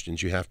them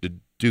questions. You have to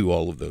do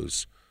all of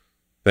those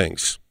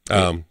things.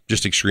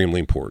 Just extremely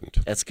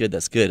important. That's good.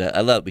 That's good. I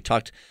love it. We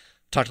talked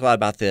a lot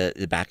about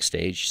the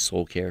backstage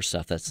soul care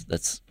stuff.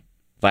 That's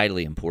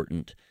vitally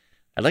important.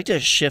 I'd like to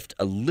shift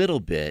a little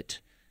bit.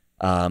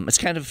 It's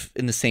kind of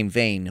in the same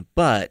vein,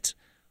 but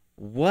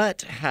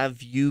what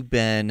have you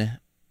been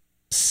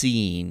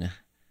seeing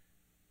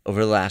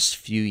over the last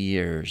few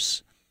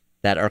years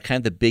that are kind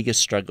of the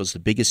biggest struggles, the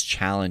biggest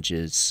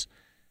challenges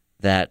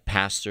that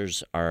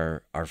pastors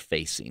are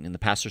facing, and the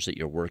pastors that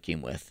you're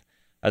working with?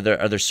 Are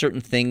there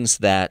certain things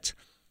that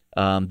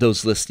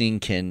those listening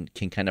can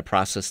kind of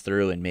process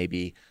through and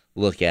maybe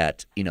look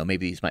at,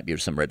 maybe these might be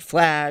some red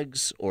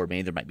flags, or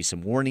maybe there might be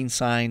some warning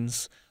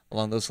signs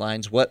along those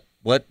lines?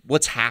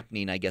 What's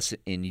happening, I guess,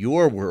 in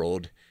your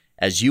world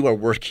as you are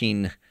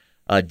working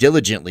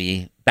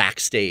diligently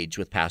backstage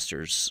with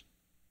pastors?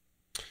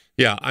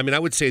 Yeah, I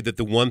would say that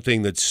the one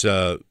thing that's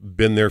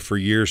been there for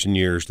years and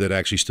years that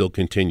actually still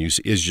continues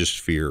is just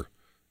fear.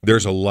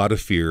 There's a lot of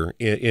fear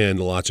in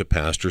lots of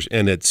pastors,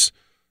 and it's,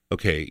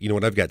 okay, you know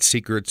what, I've got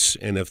secrets,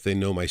 and if they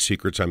know my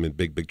secrets, I'm in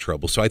big, big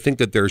trouble. So I think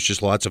that there's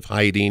just lots of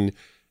hiding,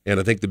 and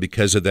I think that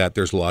because of that,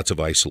 there's lots of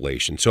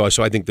isolation. So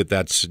I think that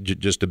that's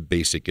just a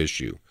basic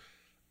issue.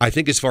 I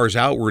think as far as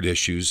outward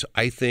issues,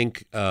 I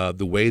think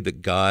the way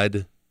that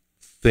God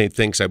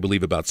things I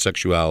believe about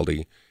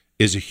sexuality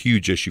is a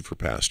huge issue for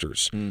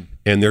pastors.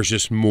 And there's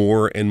just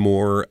more and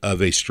more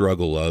of a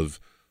struggle of,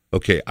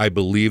 okay, I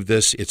believe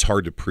this, it's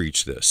hard to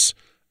preach this,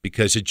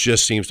 because it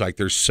just seems like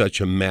there's such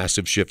a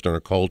massive shift in our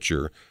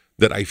culture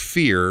that I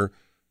fear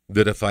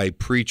that if I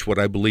preach what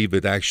I believe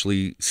it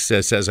actually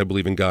says I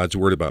believe in God's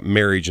word about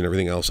marriage and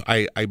everything else,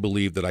 I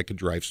believe that I could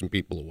drive some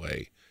people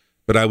away.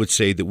 But I would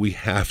say that we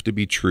have to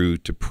be true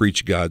to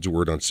preach God's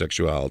word on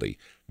sexuality.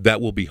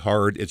 That will be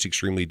hard. It's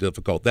extremely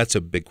difficult. That's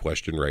a big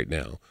question right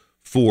now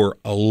for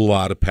a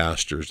lot of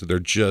pastors. They're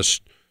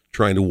just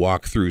trying to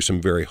walk through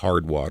some very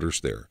hard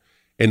waters there.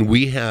 And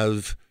we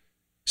have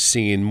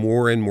seen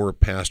more and more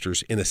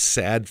pastors in a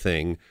sad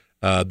thing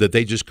that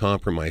they just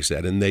compromise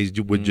that. And they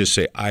would just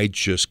say, I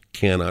just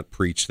cannot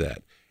preach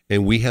that.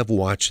 And we have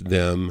watched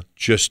them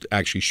just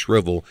actually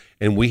shrivel.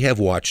 And we have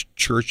watched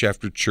church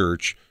after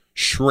church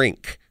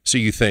shrink. So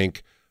you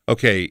think,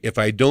 okay, if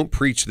I don't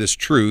preach this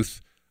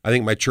truth, I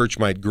think my church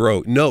might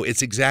grow. No,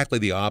 it's exactly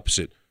the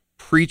opposite.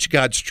 Preach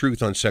God's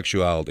truth on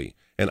sexuality.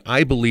 And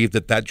I believe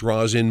that that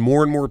draws in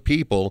more and more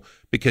people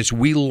because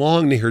we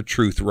long to hear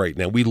truth right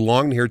now. We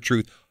long to hear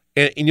truth.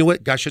 And you know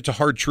what? Gosh, it's a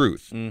hard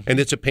truth. And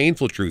it's a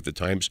painful truth at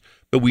times,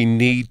 but we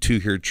need to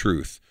hear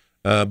truth.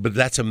 But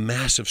that's a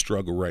massive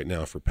struggle right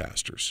now for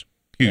pastors.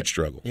 Huge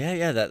struggle.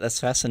 Yeah, that's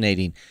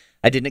fascinating.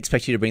 I didn't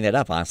expect you to bring that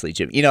up, honestly,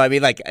 Jim. You know, I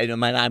mean, like,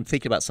 I'm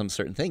thinking about some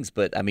certain things,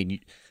 but I mean,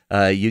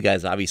 you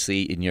guys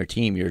obviously in your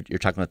team, you're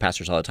talking with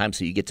pastors all the time,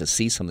 so you get to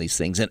see some of these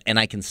things, and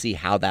I can see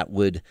how that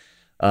would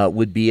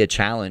be a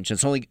challenge.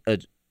 It's only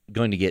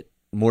going to get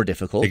more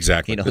difficult.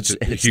 Exactly. You know,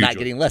 it's not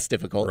getting less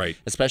difficult. Right.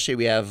 Especially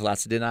we have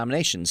lots of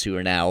denominations who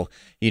are now,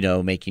 you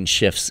know, making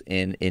shifts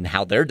in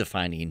how they're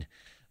defining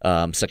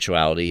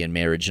sexuality and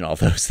marriage and all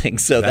those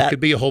things. So that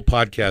could be a whole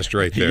podcast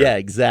right there. Yeah,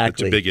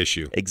 exactly. It's a big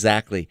issue.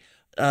 Exactly.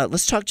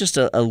 Let's talk just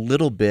a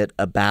little bit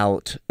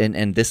about,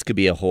 and this could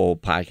be a whole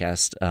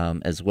podcast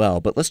as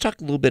well, but let's talk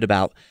a little bit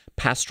about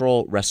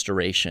pastoral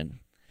restoration,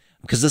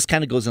 because this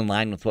kind of goes in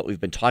line with what we've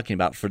been talking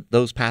about for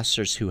those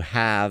pastors who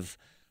have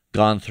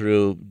gone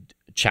through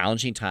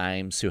challenging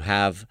times, who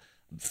have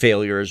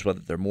failures, whether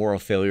they're moral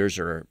failures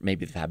or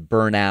maybe they've had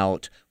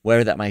burnout,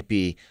 whatever that might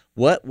be.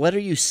 What are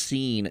you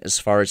seeing as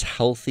far as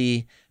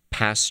healthy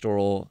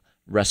pastoral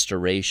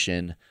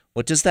restoration?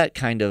 What does that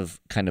kind of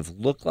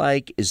look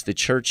like? Is the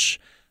church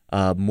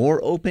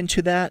more open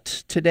to that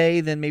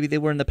today than maybe they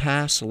were in the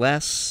past?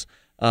 Less?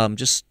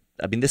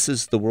 This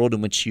is the world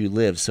in which you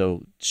live.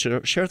 So share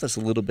with us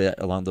a little bit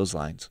along those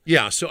lines.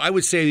 Yeah, so I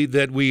would say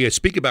that we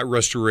speak about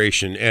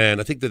restoration,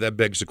 and I think that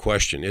begs the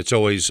question. It's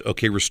always,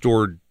 okay,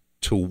 restored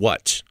to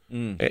what?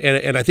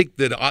 And I think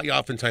that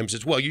oftentimes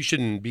it's, well, you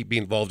shouldn't be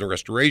involved in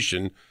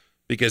restoration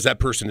because that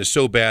person is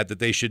so bad that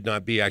they should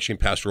not be actually in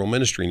pastoral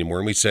ministry anymore.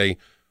 And we say,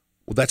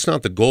 well, that's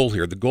not the goal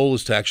here. The goal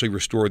is to actually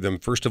restore them,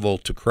 first of all,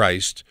 to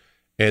Christ,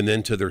 and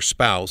then to their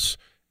spouse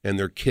and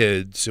their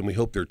kids, and we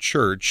hope their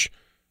church,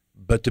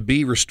 but to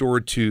be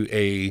restored to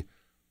a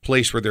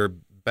place where they're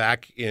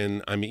back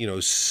in,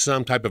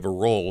 some type of a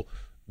role,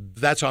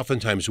 that's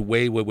oftentimes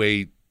way, way,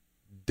 way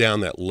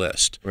down that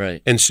list.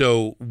 Right. And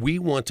so we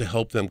want to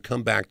help them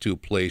come back to a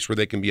place where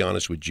they can be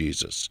honest with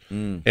Jesus.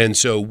 And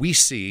so we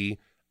see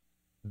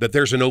that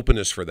there's an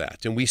openness for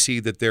that. And we see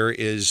that there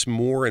is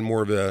more and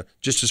more of a,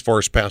 just as far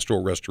as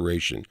pastoral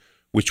restoration,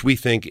 which we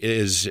think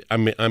is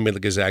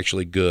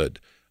actually good.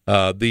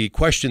 The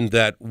question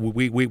that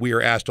we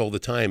are asked all the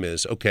time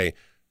is, okay,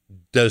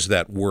 does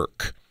that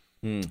work?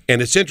 And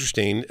it's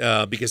interesting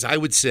because I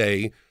would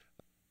say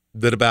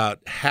that about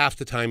half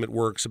the time it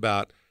works,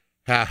 about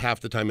half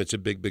the time it's a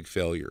big, big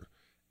failure.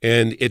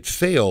 And it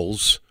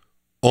fails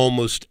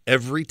almost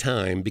every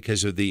time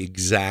because of the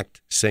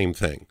exact same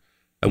thing,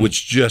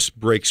 which just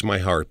breaks my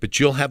heart. But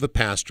you'll have a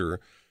pastor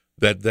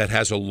that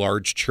has a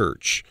large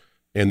church,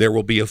 and there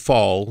will be a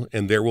fall,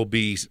 and there will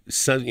be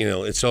some,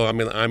 and so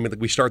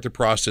we start the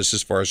process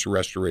as far as the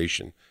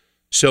restoration.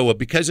 So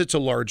because it's a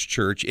large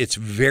church, it's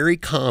very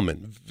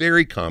common,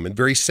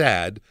 very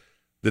sad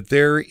that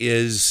there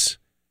is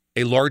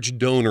a large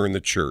donor in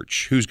the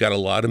church who's got a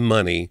lot of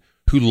money,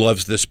 who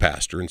loves this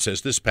pastor and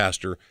says, this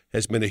pastor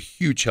has been a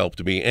huge help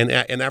to me. And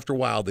after a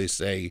while, they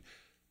say,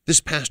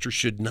 this pastor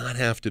should not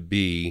have to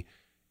be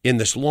in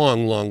this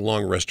long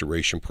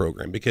restoration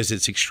program because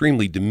it's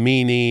extremely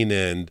demeaning,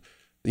 and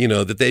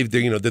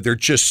that they're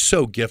just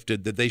so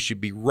gifted that they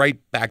should be right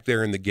back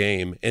there in the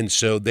game. And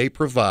so they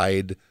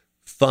provide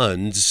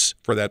funds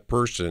for that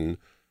person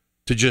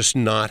to just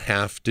not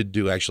have to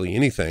do actually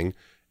anything.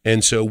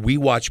 And so we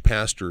watch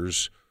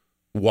pastors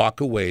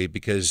walk away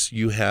because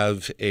you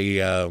have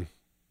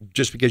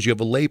just because you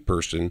have a lay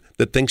person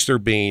that thinks they're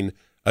being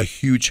a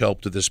huge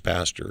help to this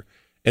pastor.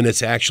 And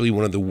it's actually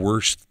one of the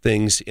worst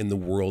things in the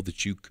world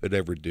that you could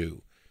ever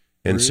do.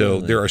 And so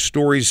there are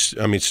stories,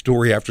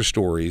 story after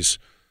stories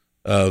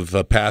of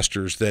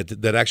pastors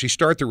that actually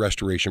start the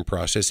restoration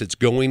process. It's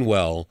going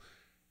well.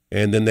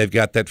 And then they've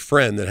got that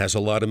friend that has a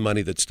lot of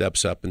money that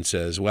steps up and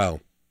says,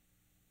 well,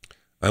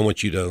 I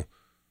want you to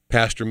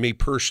pastor me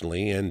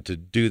personally. And to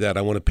do that,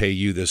 I want to pay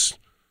you this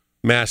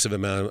massive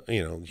amount,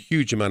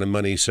 huge amount of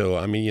money. So,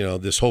 I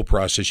mean, this whole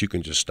process you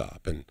can just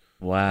stop. And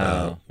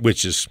wow.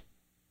 Which is,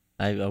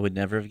 I would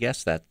never have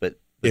guessed that, but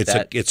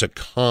it's a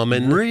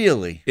common,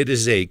 really, it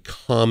is a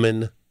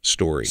common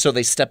story. So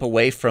they step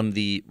away from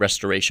the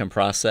restoration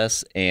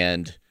process,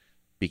 and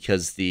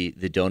because the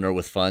donor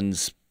with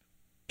funds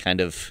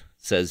kind of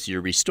says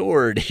you're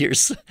restored,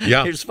 here's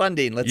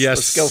funding,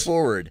 let's go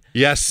forward.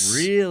 Yes.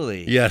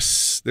 Really?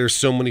 Yes. There's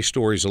so many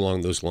stories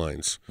along those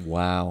lines.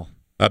 Wow.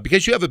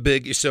 Because you have a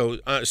big,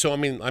 I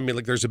mean,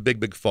 like there's a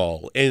big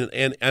fall, and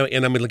I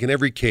mean, like in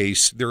every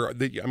case,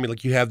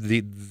 you have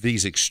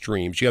these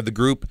extremes. You have the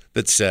group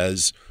that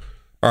says,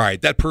 all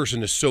right, that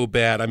person is so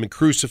bad, I'm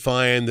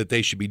crucifying that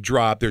they should be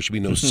dropped. There should be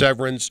no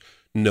severance,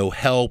 no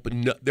help.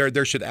 No,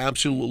 there should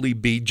absolutely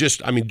be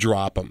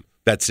drop them.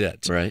 That's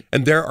it. Right.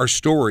 And there are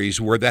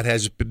stories where that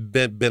has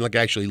been like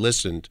actually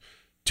listened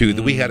to.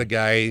 We had a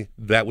guy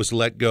that was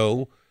let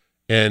go,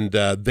 and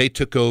they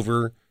took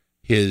over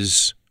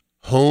his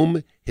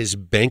home, his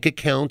bank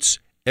accounts,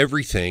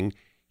 everything.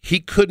 He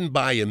couldn't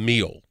buy a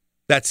meal.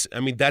 It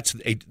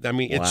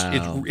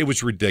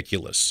was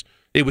ridiculous.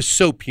 It was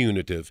so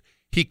punitive.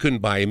 He couldn't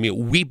buy a meal.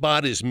 We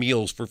bought his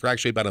meals for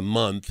actually about a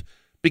month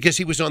because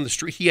he was on the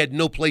street. He had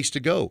no place to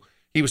go.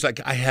 He was like,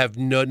 I have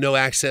no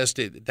access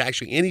to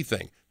actually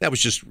anything. That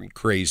was just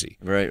crazy.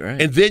 Right.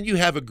 And then you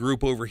have a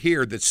group over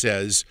here that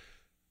says,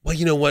 well,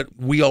 you know what?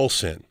 We all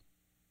sin.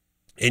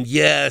 And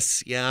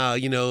yes,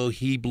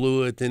 he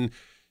blew it and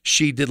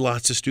she did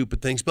lots of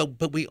stupid things,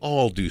 but we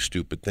all do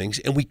stupid things,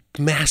 and we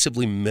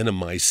massively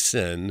minimize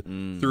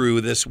sin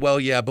through this.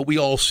 Well, yeah, but we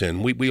all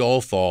sin. We all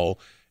fall.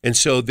 And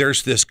so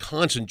there's this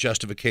constant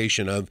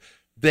justification of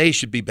they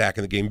should be back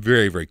in the game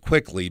very, very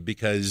quickly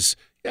because,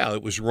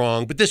 it was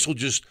wrong. But this will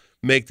just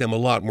make them a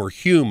lot more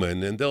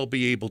human, and they'll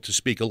be able to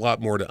speak a lot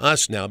more to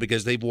us now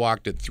because they've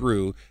walked it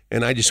through.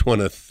 And I just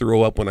want to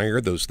throw up when I hear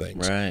those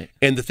things. Right.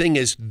 And the thing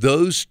is,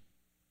 those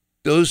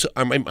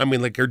are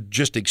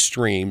just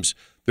extremes.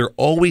 They're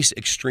always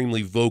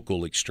extremely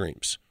vocal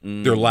extremes.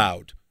 They're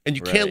loud. And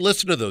you can't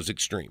listen to those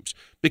extremes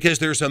because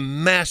there's a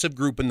massive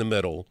group in the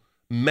middle,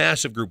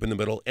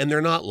 and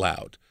they're not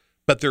loud,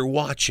 but they're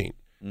watching,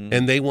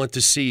 and they want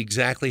to see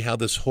exactly how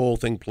this whole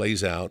thing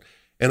plays out.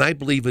 And I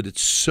believe that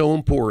it's so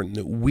important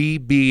that we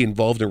be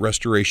involved in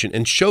restoration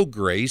and show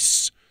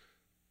grace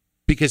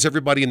because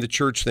everybody in the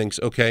church thinks,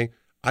 okay,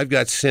 I've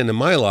got sin in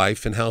my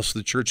life, and how's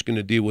the church going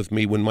to deal with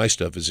me when my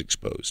stuff is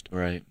exposed?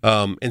 Right.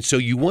 And so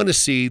you want to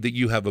see that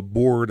you have a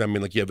board,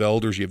 like you have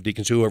elders, you have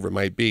deacons, whoever it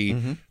might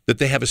be, that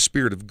they have a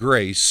spirit of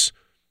grace,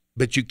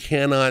 but you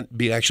cannot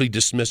be actually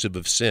dismissive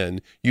of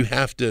sin. You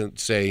have to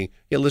say,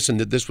 listen,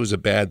 this was a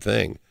bad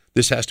thing.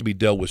 This has to be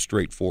dealt with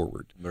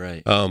straightforward.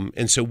 Right.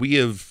 And so we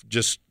have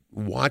just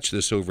watched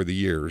this over the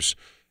years.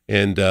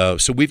 And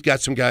so we've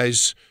got some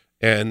guys,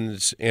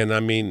 and I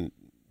mean,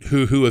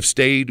 who have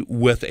stayed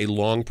with a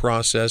long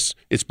process.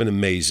 It's been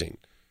amazing.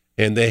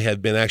 And they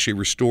have been actually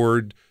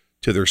restored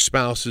to their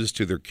spouses,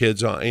 to their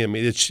kids. I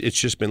mean, it's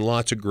just been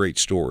lots of great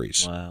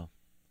stories. Wow.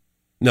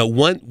 Now,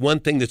 one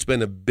thing that's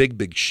been a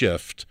big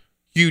shift,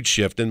 huge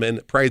shift,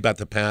 and probably about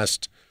the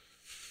past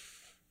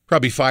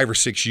probably 5 or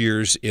 6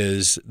 years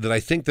is that I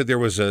think that there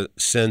was a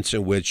sense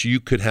in which you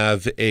could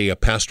have a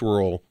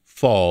pastoral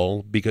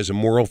fall because of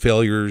moral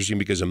failures and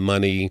because of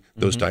money,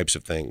 those types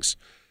of things.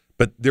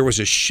 But there was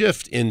a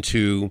shift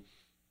into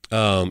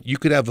you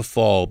could have a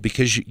fall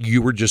because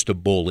you were just a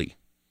bully.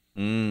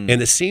 And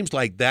it seems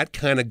like that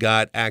kind of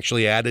got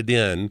actually added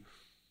in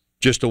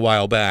just a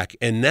while back.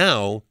 And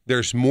now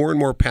there's more and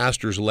more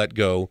pastors let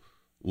go,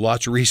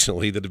 lots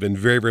recently that have been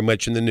very, very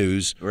much in the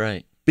news.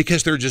 Right.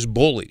 Because they're just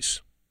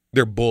bullies.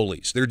 They're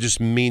bullies. They're just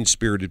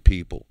mean-spirited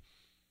people.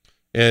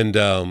 And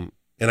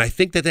I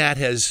think that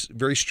has,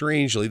 very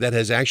strangely, that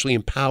has actually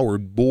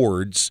empowered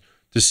boards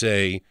to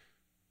say,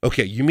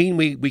 okay, you mean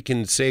we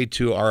can say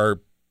to our,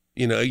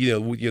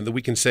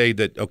 we can say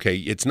that, okay,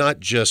 it's not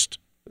just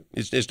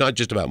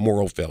about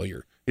moral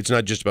failure. It's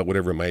not just about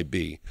whatever it might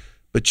be.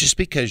 But just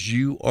because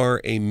you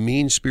are a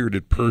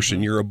mean-spirited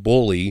person, you're a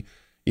bully,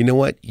 you know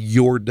what?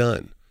 You're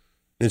done.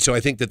 And so I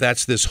think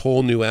that's this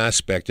whole new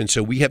aspect. And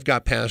so we have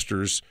got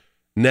pastors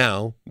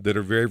now that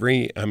are very,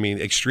 very,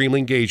 extremely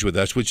engaged with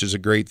us, which is a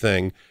great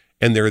thing.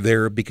 And they're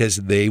there because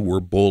they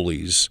were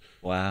bullies.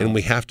 Wow. And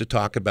we have to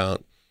talk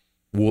about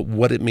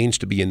what it means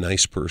to be a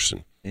nice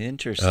person.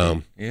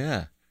 Interesting.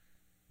 Yeah.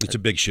 It's a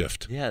big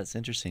shift. Yeah, it's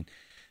interesting.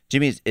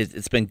 Jimmy,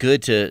 it's been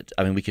good to,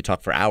 we could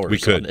talk for hours. We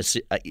could. On this,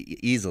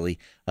 easily.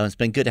 It's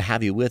been good to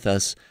have you with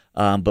us.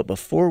 But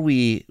before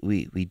we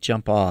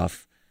jump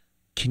off,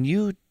 can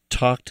you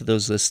talk to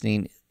those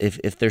listening,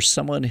 if there's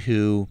someone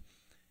who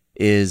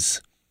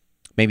is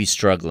maybe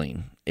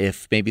struggling,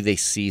 if maybe they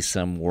see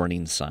some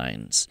warning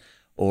signs,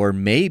 or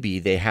maybe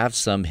they have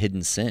some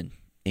hidden sin,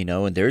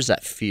 and there's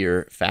that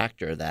fear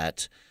factor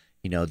that,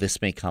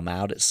 this may come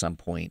out at some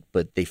point,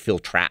 but they feel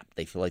trapped.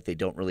 They feel like they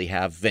don't really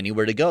have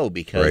anywhere to go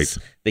because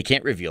they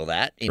can't reveal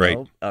that,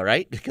 know, all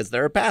right, because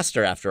they're a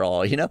pastor after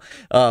all,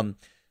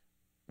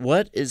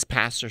 What is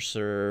Pastor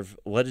Serve?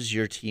 What is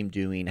your team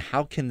doing?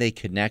 How can they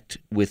connect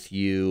with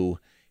you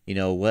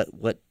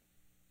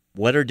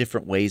what are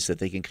different ways that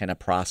they can kind of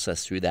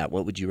process through that?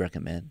 What would you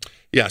recommend?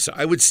 Yes,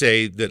 I would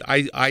say that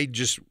I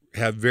just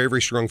have very,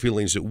 very strong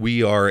feelings that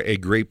we are a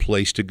great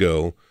place to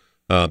go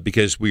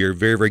because we are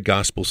very, very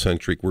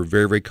gospel-centric. We're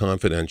very, very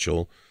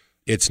confidential.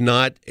 It's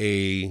not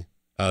a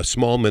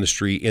small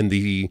ministry in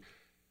the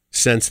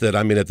sense that,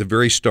 at the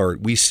very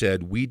start, we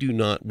said we do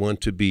not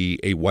want to be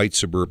a white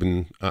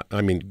suburban,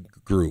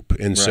 group.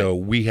 And so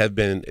we have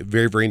been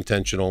very, very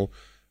intentional.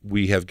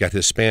 We have got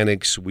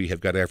Hispanics, we have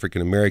got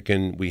African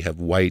American, we have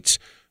whites,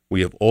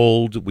 we have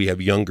old, we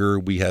have younger,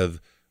 we have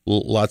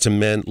lots of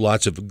men,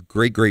 lots of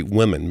great, great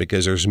women,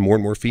 because there's more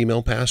and more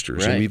female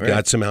pastors, and we've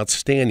got some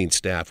outstanding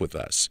staff with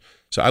us.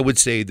 So I would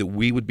say that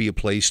we would be a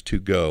place to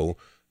go,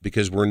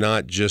 because we're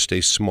not just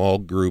a small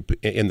group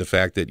in the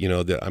fact that, we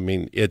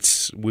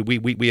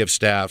have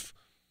staff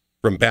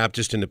from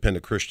Baptist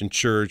Independent Christian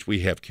Church,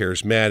 we have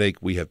Charismatic,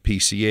 we have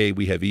PCA,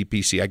 we have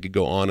EPC. I could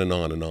go on and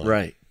on and on.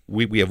 Right.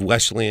 We have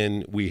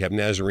Wesleyan, we have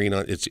Nazarene.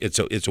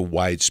 It's a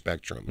wide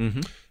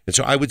spectrum, and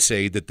so I would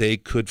say that they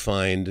could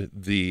find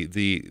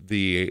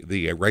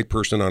the right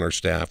person on our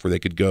staff where they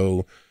could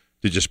go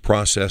to just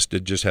process, to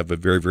just have a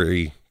very,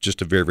 very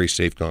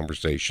safe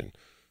conversation.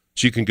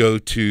 So you can go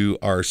to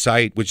our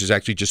site, which is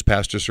actually just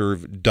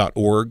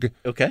pastorserve.org.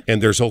 Okay,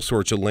 and there's all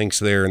sorts of links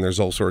there, and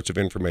there's all sorts of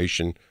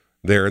information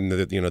there, and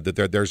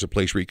there's a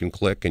place where you can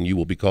click, and you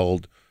will be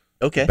called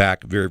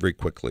back very, very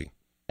quickly.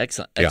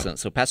 Excellent.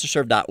 So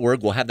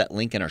pastorserve.org, we'll have that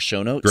link in our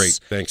show notes. Great,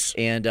 thanks.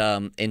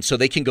 And so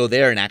they can go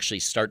there and actually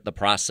start the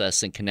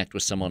process and connect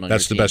with someone on your team.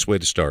 That's the best way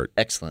to start.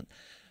 Excellent.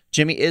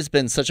 Jimmy, it has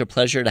been such a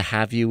pleasure to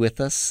have you with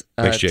us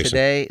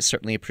today.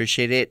 Certainly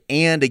appreciate it.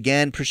 And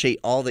again, appreciate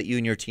all that you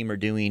and your team are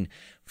doing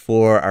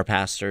for our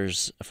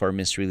pastors, for our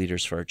ministry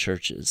leaders, for our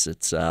churches.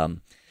 It's a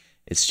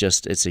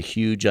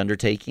huge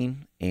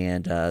undertaking,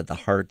 and the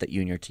heart that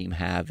you and your team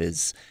have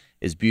is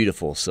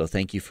beautiful. So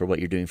thank you for what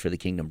you're doing for the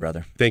kingdom,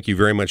 brother. Thank you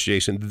very much,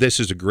 Jason. This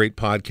is a great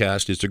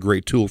podcast. It's a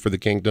great tool for the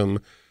kingdom.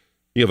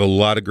 You have a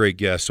lot of great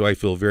guests, so I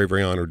feel very,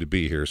 very honored to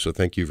be here. So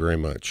thank you very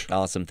much.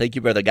 Awesome. Thank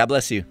you, brother. God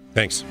bless you.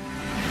 Thanks.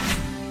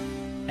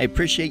 I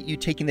appreciate you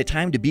taking the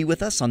time to be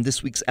with us on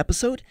this week's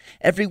episode.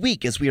 Every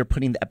week, as we are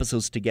putting the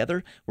episodes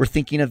together, we're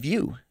thinking of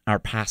you, our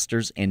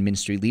pastors and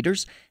ministry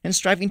leaders, and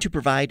striving to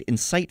provide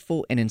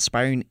insightful and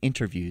inspiring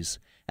interviews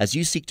as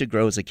you seek to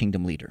grow as a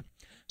kingdom leader.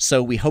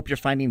 So we hope you're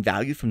finding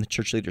value from the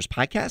Church Leaders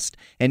Podcast,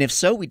 and if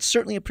so, we'd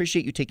certainly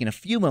appreciate you taking a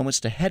few moments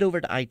to head over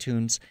to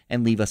iTunes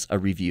and leave us a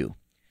review.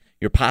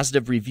 Your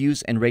positive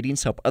reviews and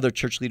ratings help other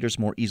church leaders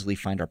more easily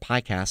find our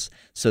podcasts,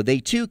 so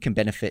they too can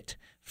benefit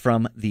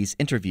from these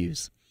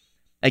interviews.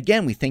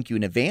 Again, we thank you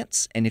in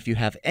advance, and if you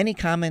have any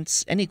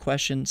comments, any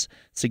questions,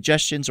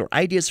 suggestions, or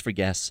ideas for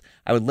guests,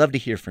 I would love to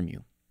hear from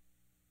you.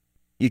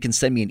 You can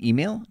send me an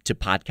email to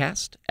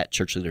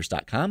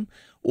podcast@churchleaders.com,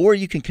 or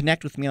you can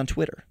connect with me on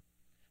Twitter.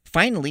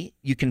 Finally,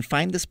 you can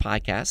find this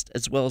podcast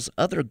as well as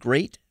other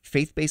great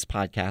faith-based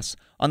podcasts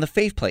on the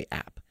FaithPlay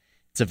app.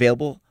 It's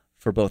available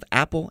for both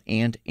Apple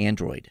and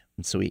Android,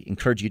 and so we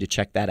encourage you to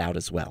check that out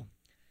as well.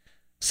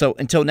 So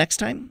until next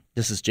time,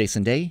 this is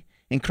Jason Day,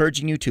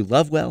 encouraging you to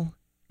love well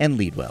and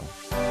lead well.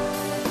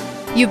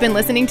 You've been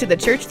listening to the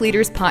Church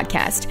Leaders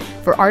Podcast.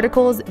 For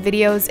articles,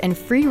 videos, and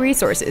free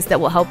resources that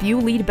will help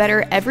you lead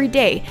better every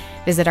day,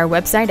 visit our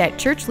website at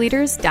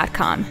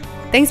churchleaders.com.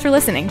 Thanks for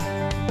listening.